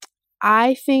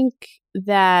I think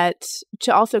that,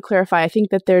 to also clarify, I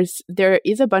think that there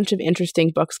is a bunch of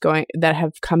interesting books that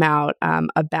have come out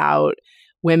about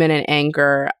women and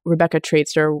anger. Rebecca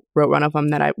Traitzer wrote one of them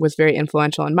that was very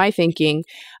influential in my thinking.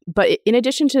 But in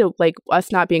addition to like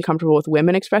us not being comfortable with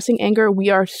women expressing anger, we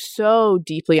are so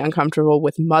deeply uncomfortable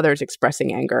with mothers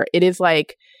expressing anger. It is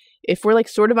like, if we're like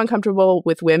sort of uncomfortable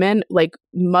with women, like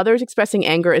mothers expressing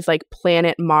anger is like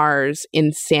planet Mars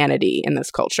insanity in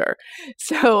this culture.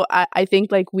 So I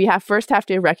think like we have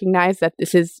to recognize that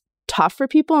this is tough for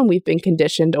people and we've been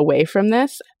conditioned away from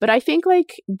this. But I think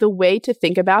like the way to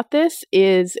think about this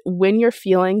is when you're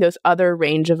feeling those other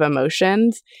range of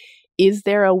emotions, is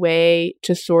there a way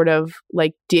to sort of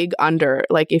like dig under?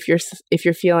 Like if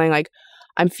you're feeling like,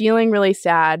 I'm feeling really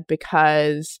sad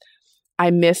because I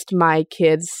missed my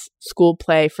kid's school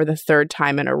play for the third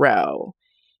time in a row,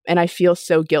 and I feel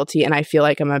so guilty and I feel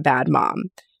like I'm a bad mom.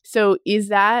 So is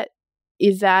that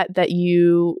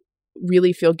you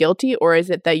really feel guilty, or is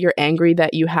it that you're angry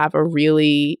that you have a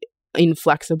really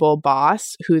inflexible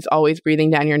boss who's always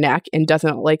breathing down your neck and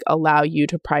doesn't like allow you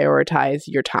to prioritize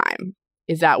your time?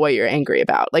 Is that what you're angry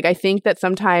about? Like, I think that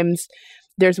sometimes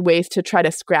there's ways to try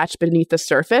to scratch beneath the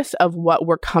surface of what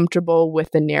we're comfortable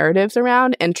with the narratives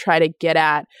around and try to get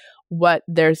at what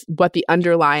the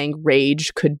underlying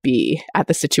rage could be at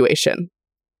the situation.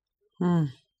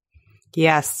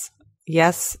 Yes.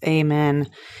 Yes. Amen.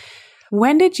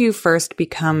 When did you first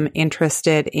become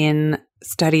interested in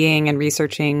studying and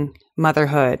researching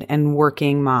motherhood and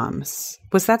working moms?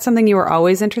 Was that something you were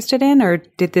always interested in, or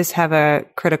did this have a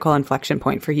critical inflection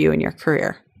point for you in your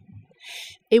career?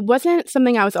 It wasn't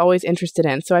something I was always interested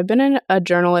in. So I've been a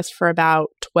journalist for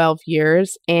about 12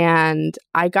 years, and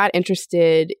I got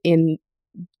interested in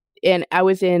I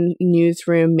was in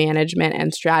newsroom management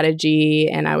and strategy,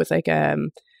 and I was like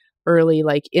early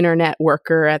like internet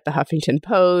worker at the Huffington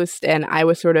Post, and I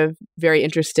was sort of very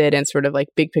interested in sort of like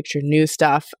big picture news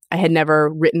stuff. I had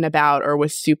never written about or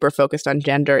was super focused on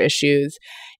gender issues,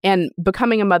 and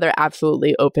becoming a mother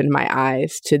absolutely opened my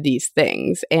eyes to these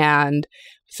things. And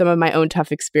some of my own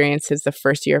tough experiences the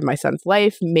first year of my son's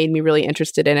life made me really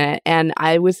interested in it. And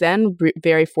I was then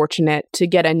very fortunate to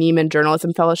get a Nieman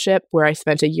Journalism Fellowship where I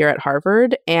spent a year at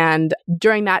Harvard. And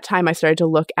during that time, I started to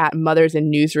look at mothers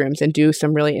in newsrooms and do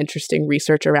some really interesting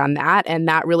research around that. And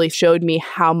that really showed me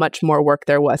how much more work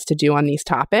there was to do on these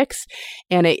topics.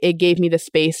 And it gave me the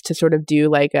space to sort of do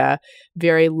like a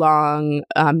very long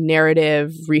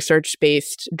narrative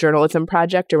research-based journalism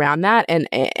project around that. And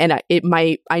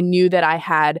I knew that I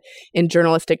had, in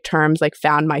journalistic terms, like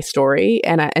found my story.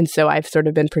 And so I've sort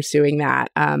of been pursuing that,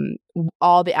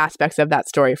 all the aspects of that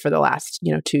story for the last,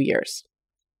 2 years.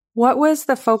 What was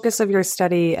the focus of your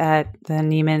study at the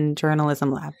Nieman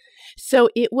Journalism Lab? So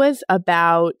it was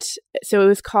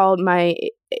called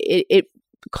it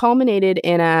culminated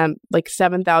in a like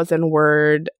 7,000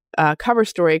 word cover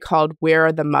story called "Where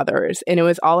Are the Mothers?" And it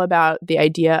was all about the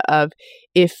idea of,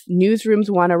 if newsrooms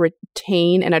want to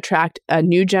retain and attract a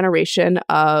new generation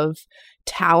of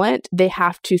talent, they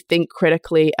have to think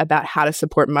critically about how to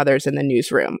support mothers in the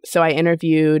newsroom. So I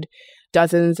interviewed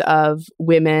dozens of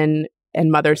women and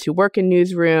mothers who work in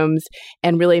newsrooms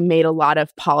and really made a lot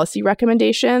of policy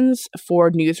recommendations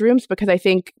for newsrooms, because I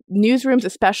think newsrooms,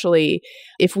 especially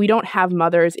if we don't have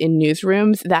mothers in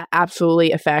newsrooms, that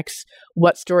absolutely affects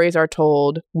what stories are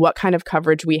told, what kind of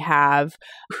coverage we have,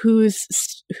 whose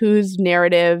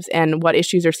narratives and what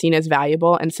issues are seen as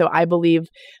valuable. And so I believe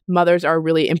mothers are a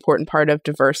really important part of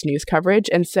diverse news coverage.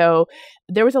 And so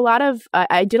there was a lot of,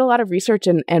 I did a lot of research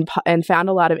and found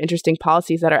a lot of interesting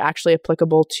policies that are actually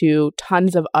applicable to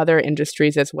tons of other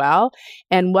industries as well.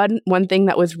 And one thing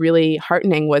that was really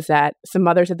heartening was that some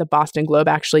mothers at the Boston Globe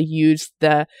actually used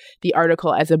the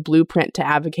article as a blueprint to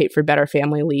advocate for better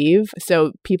family leave.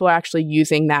 So people are actually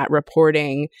using that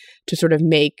reporting to sort of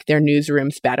make their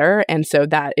newsrooms better. And so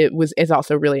that is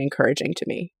also really encouraging to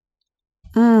me.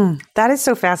 That is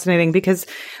so fascinating, because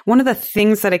one of the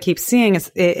things that I keep seeing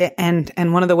is,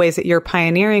 and one of the ways that you're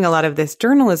pioneering a lot of this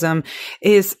journalism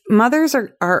is mothers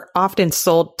are often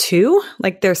sold to,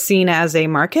 like they're seen as a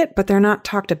market, but they're not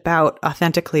talked about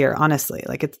authentically or honestly.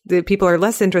 Like people are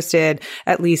less interested,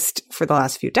 at least for the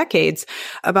last few decades,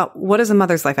 about what does a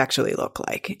mother's life actually look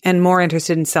like, and more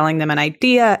interested in selling them an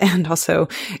idea and also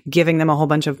giving them a whole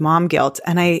bunch of mom guilt.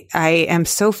 And I am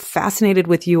so fascinated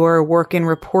with your work in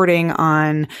reporting on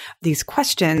these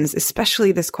questions,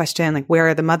 especially this question, like, where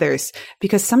are the mothers?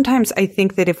 Because sometimes I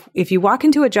think that if you walk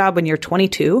into a job when you're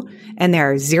 22 and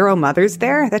there are zero mothers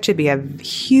there, that should be a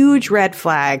huge red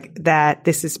flag that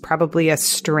this is probably a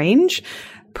strange,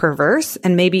 perverse,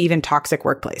 and maybe even toxic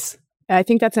workplace. I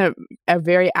think that's a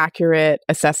very accurate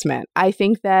assessment. I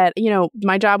think that,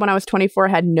 my job when I was 24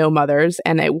 had no mothers,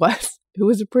 and it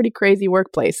was a pretty crazy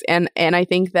workplace. And I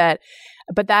think that,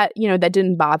 but that, that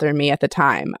didn't bother me at the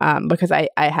time, because I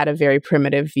had a very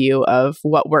primitive view of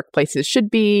what workplaces should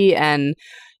be and,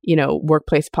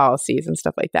 workplace policies and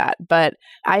stuff like that. But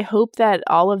I hope that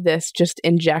all of this just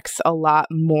injects a lot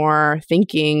more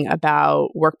thinking about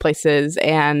workplaces.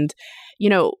 And,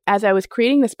 as I was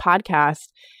creating this podcast,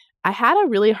 I had a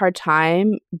really hard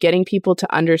time getting people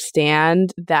to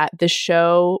understand that the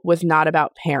show was not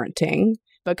about parenting,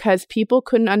 because people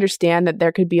couldn't understand that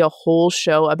there could be a whole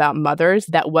show about mothers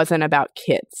that wasn't about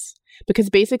kids.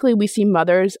 Because basically we see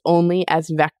mothers only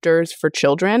as vectors for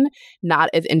children,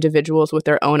 not as individuals with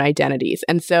their own identities.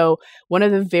 And so one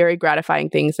of the very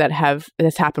gratifying things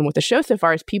that's happened with the show so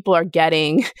far is people are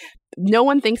getting, no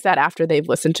one thinks that after they've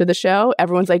listened to the show.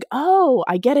 Everyone's like, oh,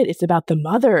 I get it. It's about the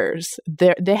mothers.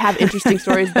 They have interesting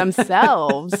stories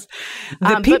themselves.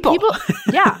 The people.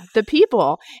 The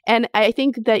people. And I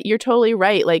think that you're totally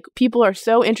right. Like, people are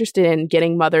so interested in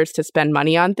getting mothers to spend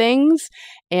money on things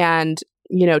and,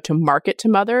 to market to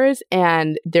mothers.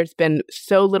 And there's been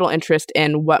so little interest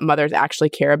in what mothers actually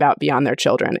care about beyond their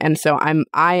children. And so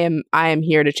I am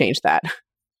here to change that.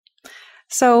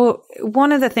 So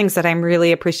one of the things that I'm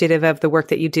really appreciative of the work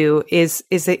that you do is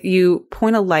that you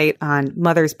point a light on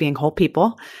mothers being whole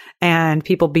people and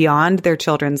people beyond their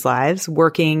children's lives,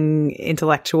 working,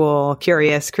 intellectual,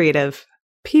 curious, creative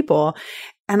people.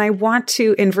 And I want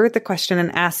to invert the question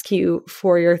and ask you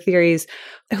for your theories.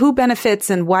 Who benefits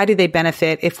and why do they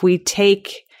benefit if we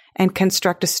take and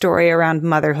construct a story around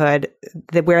motherhood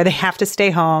where they have to stay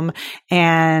home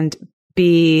and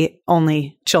be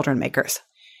only children makers?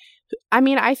 I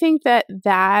mean, I think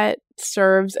that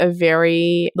serves a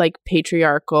very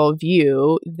patriarchal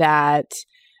view that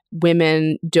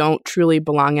women don't truly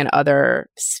belong in other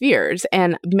spheres.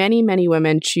 And many, many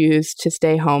women choose to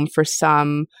stay home for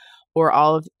some or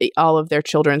all of their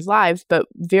children's lives, but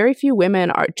very few women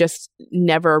are just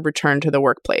never return to the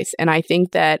workplace. And I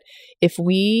think that if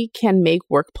we can make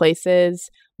workplaces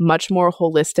much more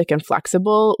holistic and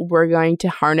flexible, we're going to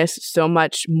harness so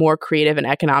much more creative and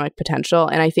economic potential.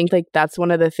 And I think that's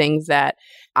one of the things that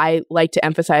I like to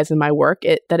emphasize in my work,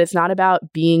 that it's not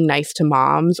about being nice to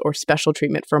moms or special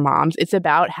treatment for moms. It's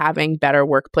about having better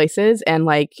workplaces. And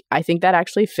I think that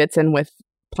actually fits in with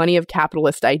plenty of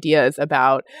capitalist ideas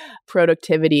about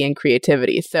productivity and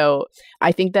creativity. So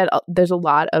I think that there's a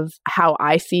lot of how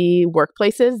I see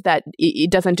workplaces that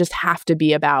it doesn't just have to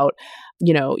be about,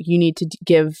 you need to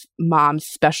give moms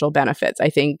special benefits. I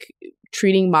think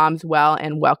treating moms well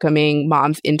and welcoming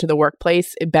moms into the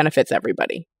workplace, it benefits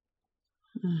everybody.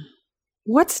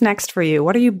 What's next for you?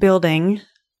 What are you building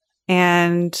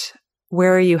and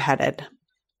where are you headed?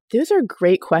 Those are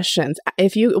great questions.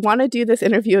 If you want to do this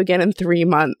interview again in 3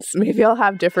 months, maybe I'll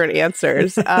have different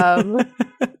answers.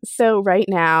 So right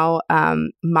now,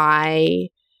 my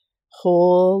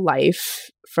whole life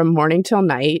from morning till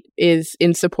night is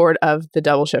in support of the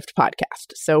Double Shift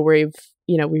podcast. So we've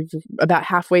about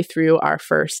halfway through our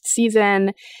first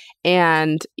season,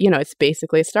 and, it's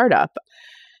basically a startup.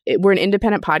 We're an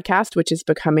independent podcast, which is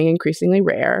becoming increasingly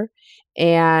rare.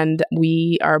 And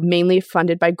we are mainly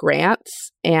funded by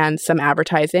grants and some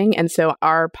advertising. And so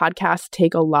our podcasts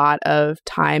take a lot of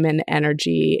time and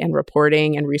energy and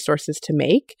reporting and resources to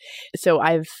make. So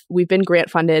we've been grant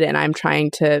funded, and I'm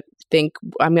trying to think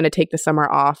I'm going to take the summer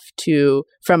off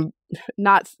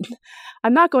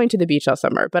I'm not going to the beach all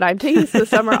summer, but I'm taking the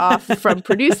summer off from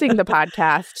producing the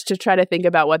podcast to try to think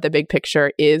about what the big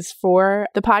picture is for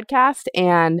the podcast.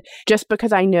 And just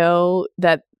because I know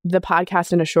that the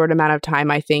podcast in a short amount of time,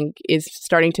 I think, is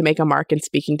starting to make a mark and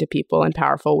speaking to people in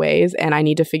powerful ways. And I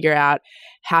need to figure out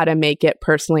how to make it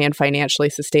personally and financially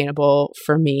sustainable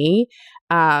for me.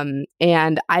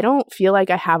 And I don't feel like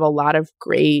I have a lot of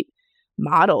great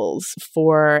models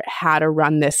for how to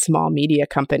run this small media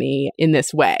company in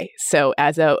this way. So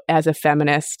as a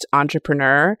feminist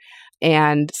entrepreneur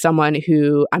and someone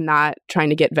who, I'm not trying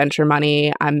to get venture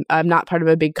money, I'm not part of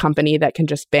a big company that can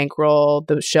just bankroll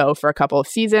the show for a couple of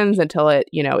seasons until it,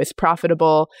 is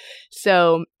profitable.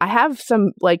 So I have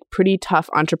some like pretty tough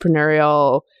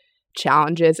entrepreneurial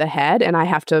challenges ahead, and I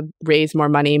have to raise more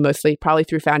money, mostly probably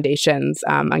through foundations.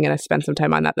 I'm going to spend some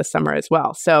time on that this summer as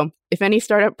well. So if any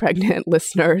startup pregnant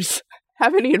listeners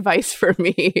have any advice for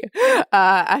me,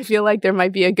 I feel like there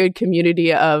might be a good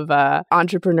community of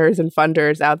entrepreneurs and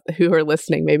funders out who are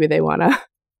listening. Maybe they want to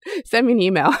send me an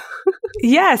email.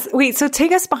 Yes. Wait, so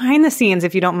take us behind the scenes,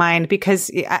 if you don't mind,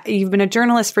 because you've been a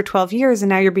journalist for 12 years and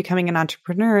now you're becoming an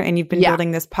entrepreneur and you've been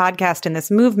building this podcast and this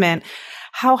movement.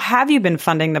 How have you been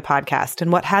funding the podcast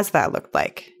and what has that looked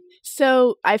like?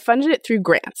 So I funded it through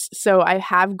grants. So I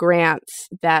have grants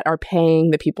that are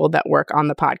paying the people that work on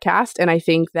the podcast. And I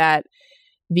think that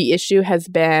the issue has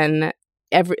been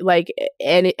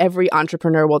every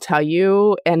entrepreneur will tell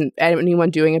you, and anyone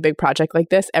doing a big project like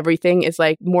this, everything is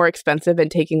like more expensive and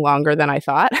taking longer than I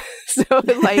thought.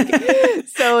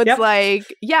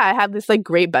 I had this like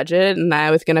great budget and I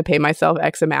was going to pay myself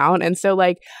X amount. And so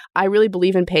like, I really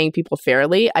believe in paying people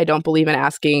fairly. I don't believe in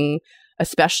asking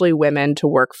especially women to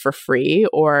work for free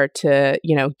or to,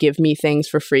 give me things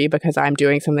for free because I'm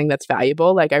doing something that's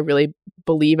valuable. Like I really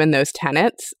believe in those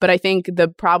tenets. But I think the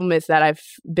problem is that I've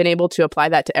been able to apply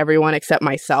that to everyone except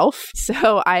myself.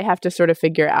 So I have to sort of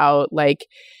figure out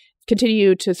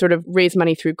continue to sort of raise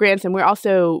money through grants. And we're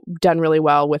also done really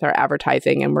well with our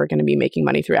advertising and we're going to be making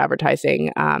money through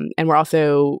advertising. And we're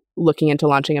also looking into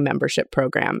launching a membership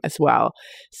program as well.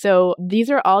 So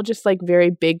these are all just like very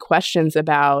big questions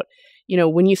about,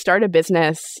 when you start a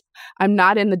business, I'm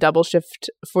not in the double shift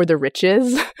for the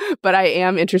riches, but I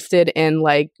am interested in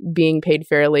like being paid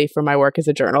fairly for my work as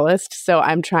a journalist. So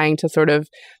I'm trying to sort of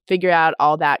figure out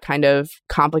all that kind of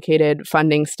complicated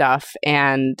funding stuff.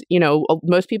 And,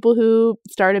 most people who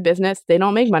start a business, they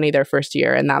don't make money their first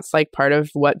year. And that's like part of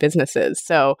what business is.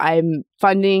 So I'm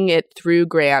funding it through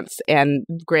grants, and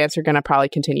grants are going to probably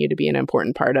continue to be an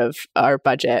important part of our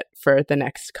budget for the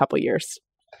next couple years.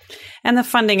 And the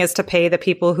funding is to pay the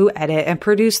people who edit and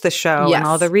produce the show and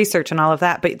all the research and all of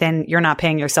that. But then you're not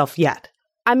paying yourself yet.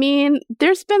 I mean,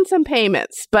 there's been some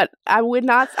payments, but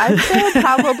I'd say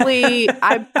probably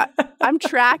I'm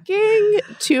tracking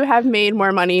to have made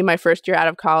more money my first year out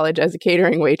of college as a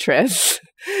catering waitress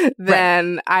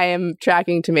than I am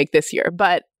tracking to make this year.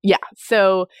 But yeah,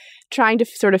 so trying to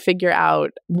sort of figure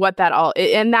out what that all,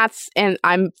 and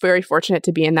I'm very fortunate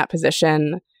to be in that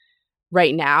position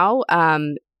right now.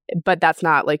 But that's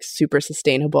not like super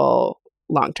sustainable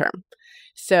long term.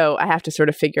 So I have to sort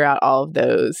of figure out all of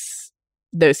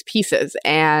those pieces.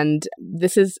 And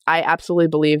I absolutely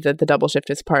believe that the double shift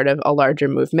is part of a larger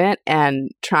movement,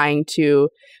 and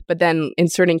but then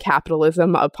inserting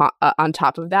capitalism on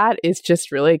top of that is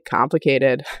just really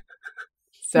complicated.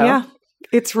 So yeah.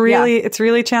 It's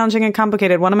really challenging and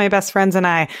complicated. One of my best friends and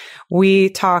I, we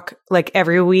talk like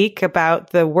every week about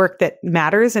the work that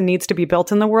matters and needs to be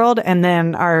built in the world. And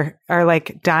then our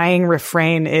like dying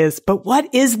refrain is, but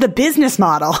what is the business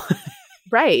model?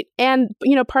 Right. And,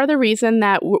 part of the reason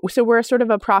that we're sort of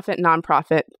a profit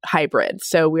nonprofit hybrid.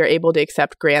 So we're able to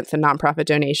accept grants and nonprofit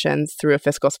donations through a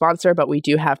fiscal sponsor, but we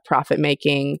do have profit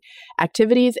making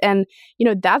activities. And,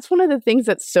 that's one of the things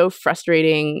that's so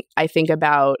frustrating, I think,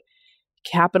 about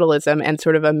capitalism and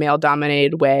sort of a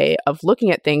male-dominated way of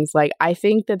looking at things. Like, I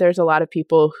think that there's a lot of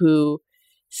people who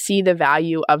see the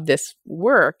value of this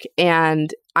work,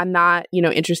 and I'm not,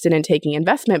 interested in taking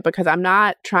investment because I'm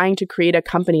not trying to create a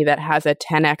company that has a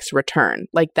 10x return.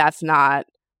 Like, that's not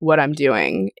what I'm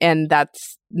doing, and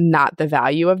that's not the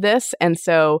value of this. And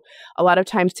so a lot of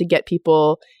times to get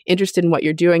people interested in what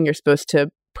you're doing, you're supposed to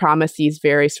promise these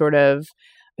very sort of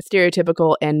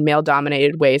stereotypical and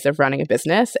male-dominated ways of running a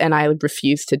business, and I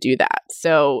refuse to do that.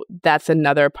 So that's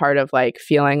another part of like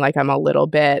feeling like I'm a little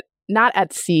bit not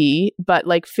at sea, but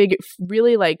like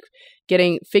really like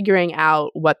figuring out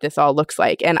what this all looks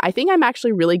like. And I think I'm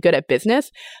actually really good at business,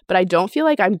 but I don't feel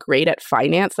like I'm great at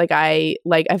finance.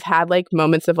 I've had like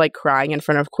moments of like crying in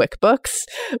front of QuickBooks,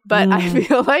 but I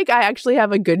feel like I actually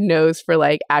have a good nose for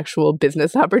like actual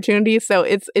business opportunities. So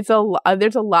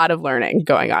there's a lot of learning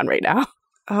going on right now.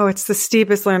 Oh, it's the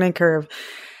steepest learning curve.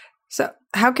 So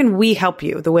how can we help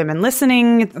you, the women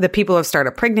listening, the people who have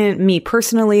started pregnant, me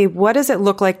personally? What does it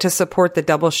look like to support the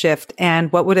double shift? And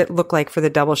what would it look like for the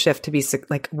double shift to be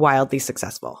like wildly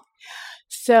successful?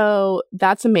 So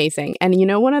that's amazing. And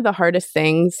one of the hardest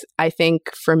things I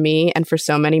think for me and for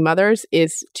so many mothers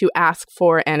is to ask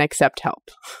for and accept help.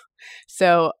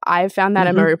 So I've found that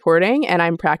in my reporting, and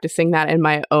I'm practicing that in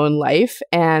my own life.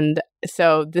 And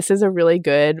so this is a really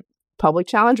good public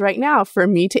challenge right now for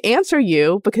me to answer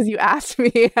you, because you asked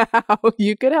me how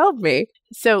you could help me.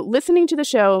 So listening to the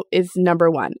show is number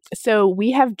one. So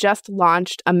we have just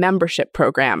launched a membership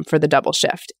program for the Double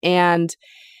Shift. And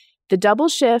the Double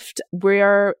Shift,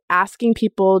 we're asking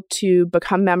people to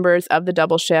become members of the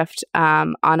Double Shift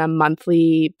on a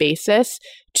monthly basis,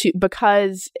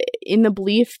 because in the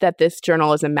belief that this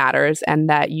journalism matters and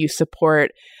that you support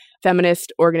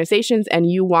feminist organizations and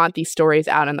you want these stories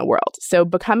out in the world. So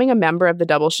becoming a member of the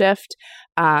Double Shift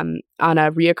on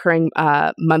a reoccurring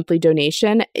monthly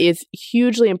donation is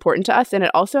hugely important to us. And it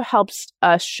also helps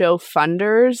us show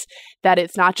funders that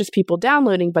it's not just people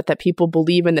downloading, but that people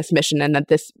believe in this mission, and that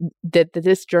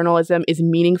this journalism is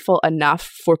meaningful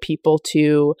enough for people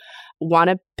to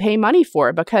want to pay money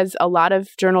for, because a lot of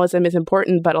journalism is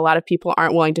important, but a lot of people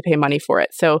aren't willing to pay money for it.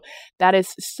 So that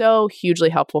is so hugely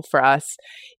helpful for us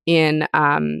in,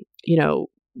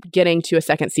 getting to a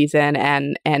second season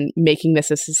and making this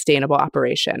a sustainable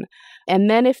operation. And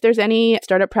then if there's any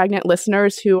Startup Pregnant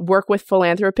listeners who work with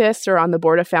philanthropists or on the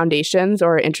board of foundations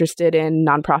or are interested in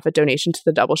nonprofit donation to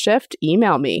the Double Shift,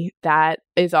 email me. That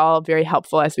is all very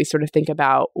helpful as we sort of think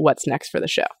about what's next for the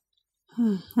show.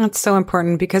 That's so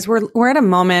important, because we're at a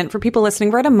moment, for people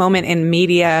listening, we're at a moment in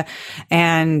media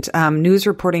and news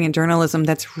reporting and journalism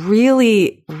that's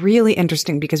really, really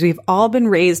interesting, because we've all been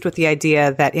raised with the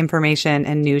idea that information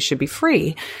and news should be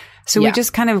free. So we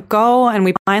just kind of go and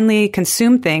we blindly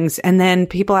consume things, and then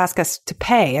people ask us to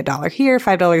pay $1 here,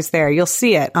 $5 there. You'll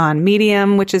see it on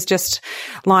Medium, which has just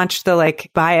launched the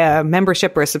buy a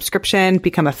membership or a subscription,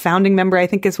 become a founding member, I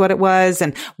think is what it was.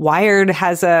 And Wired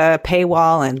has a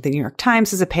paywall, and the New York Times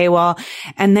has a paywall.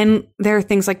 And then there are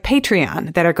things like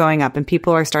Patreon that are going up, and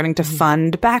people are starting to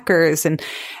fund backers. And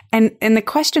the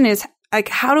question is,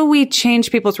 how do we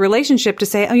change people's relationship to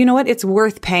say, oh, you know what? It's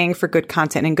worth paying for good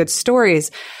content and good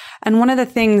stories. And one of the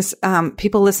things,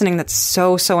 people listening, that's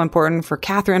so, so important for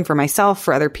Katherine, for myself,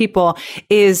 for other people,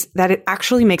 is that it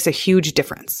actually makes a huge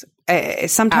difference.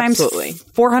 Sometimes Absolutely.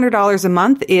 $400 a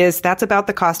month that's about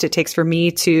the cost it takes for me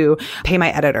to pay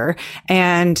my editor.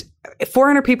 And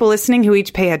 400 people listening who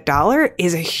each pay $1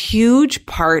 is a huge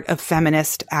part of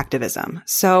feminist activism.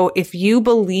 So if you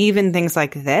believe in things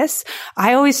like this,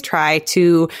 I always try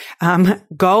to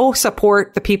go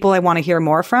support the people I want to hear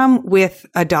more from with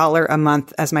 $1 a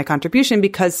month as my contribution,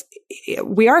 because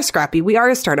we are scrappy. We are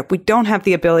a startup. We don't have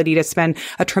the ability to spend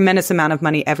a tremendous amount of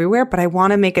money everywhere, but I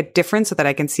want to make a difference so that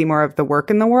I can see more of the work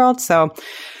in the world. So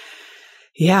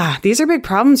yeah, these are big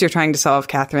problems you're trying to solve,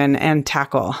 Katherine, and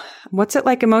tackle. What's it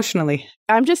like emotionally?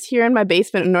 I'm just here in my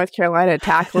basement in North Carolina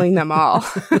tackling them all.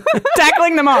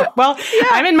 Tackling them all. Well, yeah.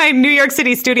 I'm in my New York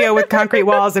City studio with concrete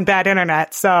walls and bad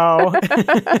internet. So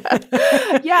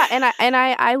yeah, and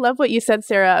I love what you said,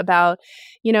 Sarah, about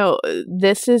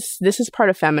this is part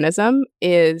of feminism,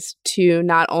 is to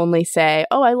not only say,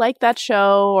 oh, I like that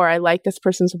show or I like this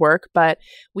person's work, but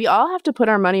we all have to put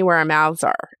our money where our mouths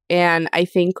are. And I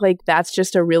think that's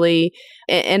just a really,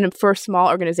 and for small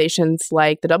organizations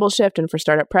like the Double Shift and for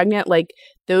Startup Pregnant,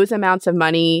 those amounts of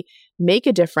money make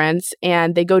a difference,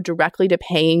 and they go directly to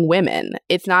paying women.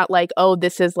 It's not like, oh,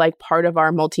 this is part of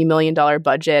our multi-million-dollar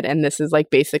budget, and this is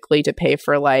basically to pay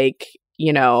for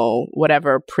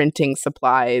whatever printing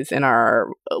supplies in our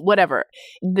whatever.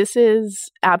 This is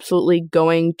absolutely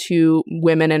going to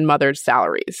women and mothers'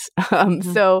 salaries.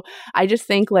 So I just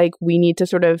think we need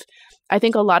to I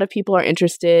think a lot of people are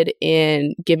interested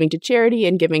in giving to charity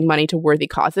and giving money to worthy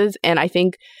causes. And I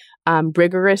think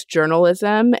rigorous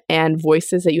journalism and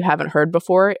voices that you haven't heard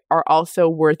before are also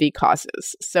worthy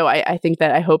causes. So I think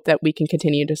that I hope that we can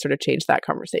continue to change that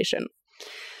conversation.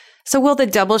 So will the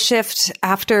double shift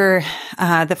after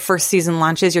the first season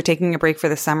launches, you're taking a break for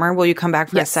the summer, will you come back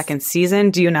for a second season?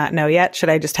 Do you not know yet? Should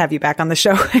I just have you back on the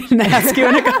show and ask you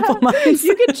in a couple months?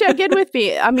 You can check in with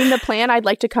me. I mean, the plan, I'd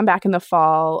like to come back in the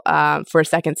fall for a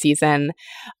second season,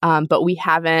 but we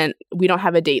don't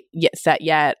have a date set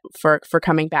yet for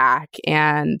coming back.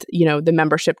 And, the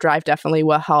membership drive definitely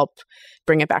will help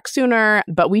bring it back sooner.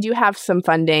 But we do have some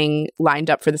funding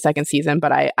lined up for the second season,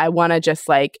 but I want to just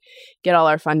get all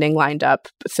our funding lined up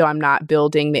so I'm not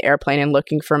building the airplane and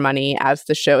looking for money as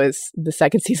the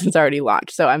second season's already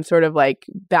launched. So I'm sort of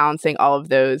balancing all of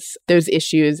those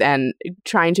issues and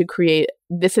trying to create.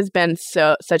 This has been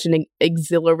such an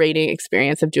exhilarating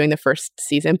experience of doing the first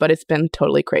season, but it's been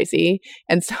totally crazy.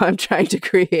 And so I'm trying to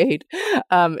create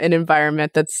an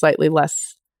environment that's slightly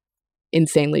less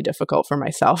insanely difficult for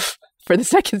myself for the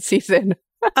second season.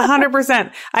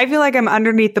 100%. I feel like I'm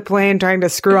underneath the plane trying to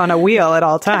screw on a wheel at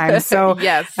all times. So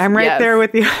yes, I'm right there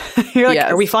with you. You're like,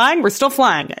 yes. Are we flying? We're still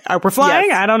flying. We're flying?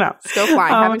 Yes. I don't know. Still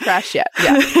flying. Haven't crashed yet.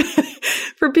 Yeah.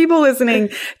 For people listening,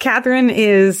 Katherine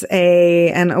is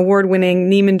an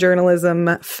award-winning Nieman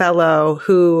Journalism Fellow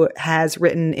who has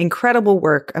written incredible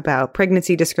work about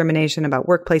pregnancy discrimination, about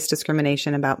workplace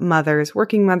discrimination, about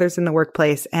working mothers in the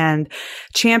workplace, and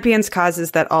champions causes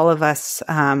that all of us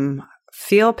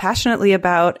feel passionately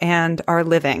about and are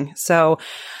living. So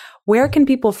where can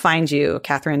people find you,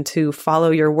 Katherine, to follow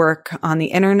your work on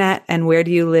the internet, and where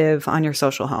do you live on your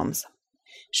social homes?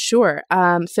 Sure.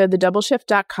 So the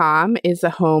doubleshift.com is a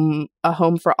home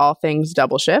for all things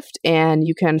Double Shift, and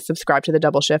you can subscribe to the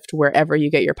Double Shift wherever you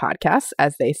get your podcasts,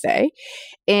 as they say.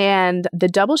 And the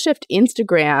Double Shift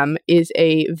Instagram is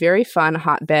a very fun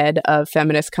hotbed of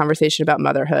feminist conversation about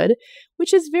motherhood,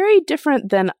 which is very different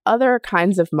than other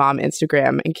kinds of mom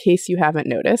Instagram, in case you haven't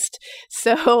noticed.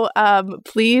 So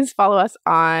please follow us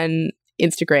on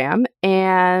Instagram,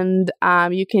 and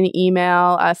you can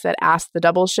email us at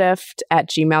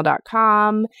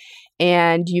askthedoubleshift@gmail.com,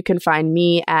 and you can find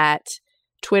me at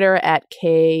Twitter at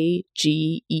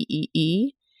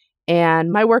KGEEE,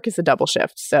 and my work is a double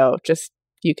shift, so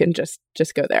you can just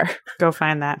go there. Go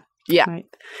find that. Yeah. Right.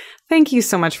 Thank you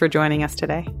so much for joining us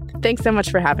today. Thanks so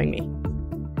much for having me.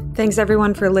 Thanks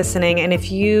everyone for listening, and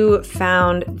if you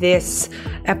found this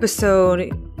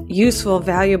episode useful,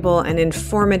 valuable, and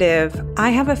informative,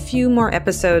 I have a few more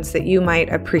episodes that you might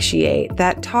appreciate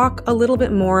that talk a little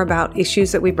bit more about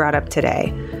issues that we brought up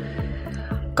today.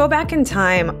 Go back in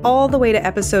time all the way to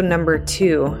episode number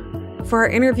 2 for our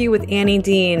interview with Annie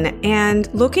Dean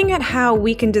and looking at how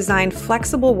we can design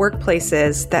flexible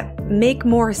workplaces that make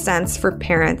more sense for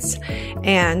parents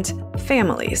and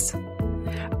families.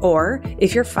 Or,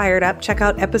 if you're fired up, check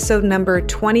out episode number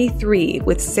 23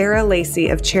 with Sarah Lacey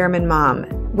of Chairman Mom,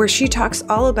 where she talks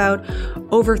all about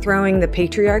overthrowing the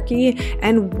patriarchy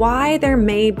and why there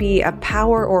may be a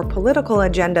power or political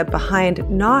agenda behind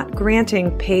not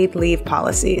granting paid leave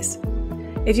policies.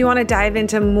 If you want to dive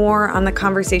into more on the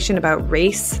conversation about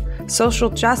race,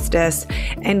 social justice,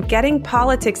 and getting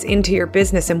politics into your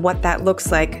business and what that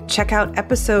looks like, check out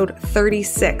episode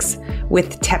 36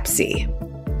 with Tepsi.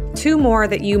 2 more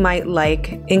that you might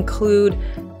like include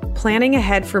Planning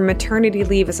Ahead for Maternity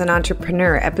Leave as an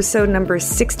Entrepreneur, episode number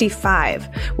 65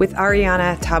 with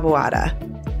Ariana Taboada.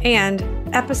 And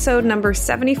episode number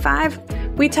 75,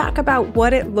 we talk about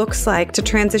what it looks like to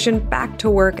transition back to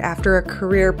work after a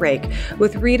career break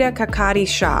with Rita Kakati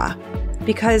Shah.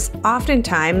 Because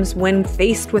oftentimes when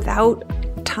faced without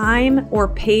time or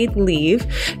paid leave,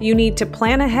 you need to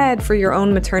plan ahead for your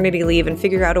own maternity leave and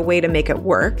figure out a way to make it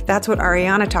work. That's what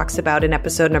Ariana talks about in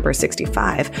episode number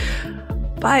 65.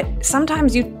 But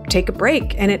sometimes you take a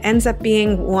break and it ends up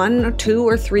being 1 or 2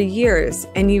 or 3 years,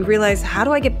 and you realize, how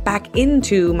do I get back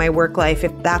into my work life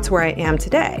if that's where I am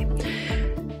today?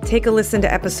 Take a listen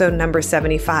to episode number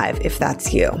 75 if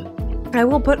that's you. I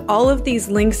will put all of these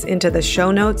links into the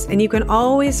show notes, and you can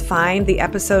always find the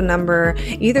episode number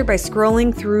either by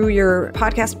scrolling through your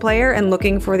podcast player and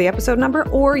looking for the episode number,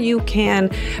 or you can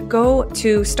go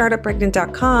to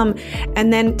startuppregnant.com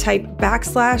and then type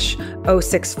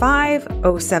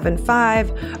 /065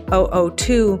 075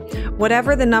 002,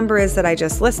 whatever the number is that I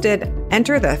just listed,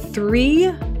 enter the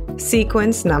 3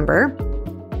 sequence number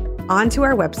onto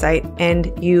our website,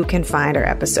 and you can find our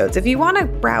episodes. If you want to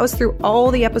browse through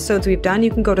all the episodes we've done, you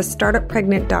can go to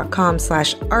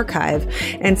startuppregnant.com/archive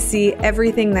and see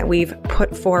everything that we've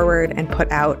put forward and put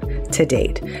out to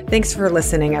date. Thanks for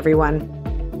listening, everyone.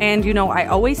 And I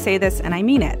always say this, and I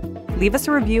mean it. Leave us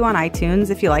a review on iTunes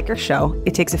if you like our show.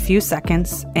 It takes a few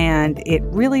seconds, and it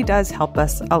really does help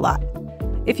us a lot.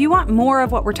 If you want more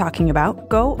of what we're talking about,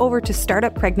 go over to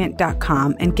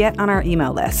startuppregnant.com and get on our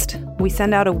email list. we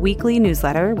send out a weekly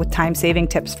newsletter with time-saving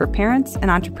tips for parents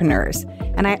and entrepreneurs.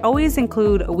 And I always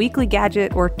include a weekly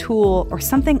gadget or tool or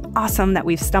something awesome that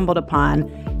we've stumbled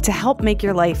upon to help make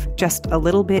your life just a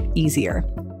little bit easier.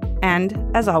 And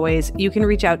as always, you can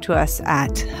reach out to us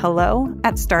at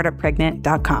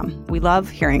hello@startuppregnant.com. We love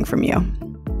hearing from you.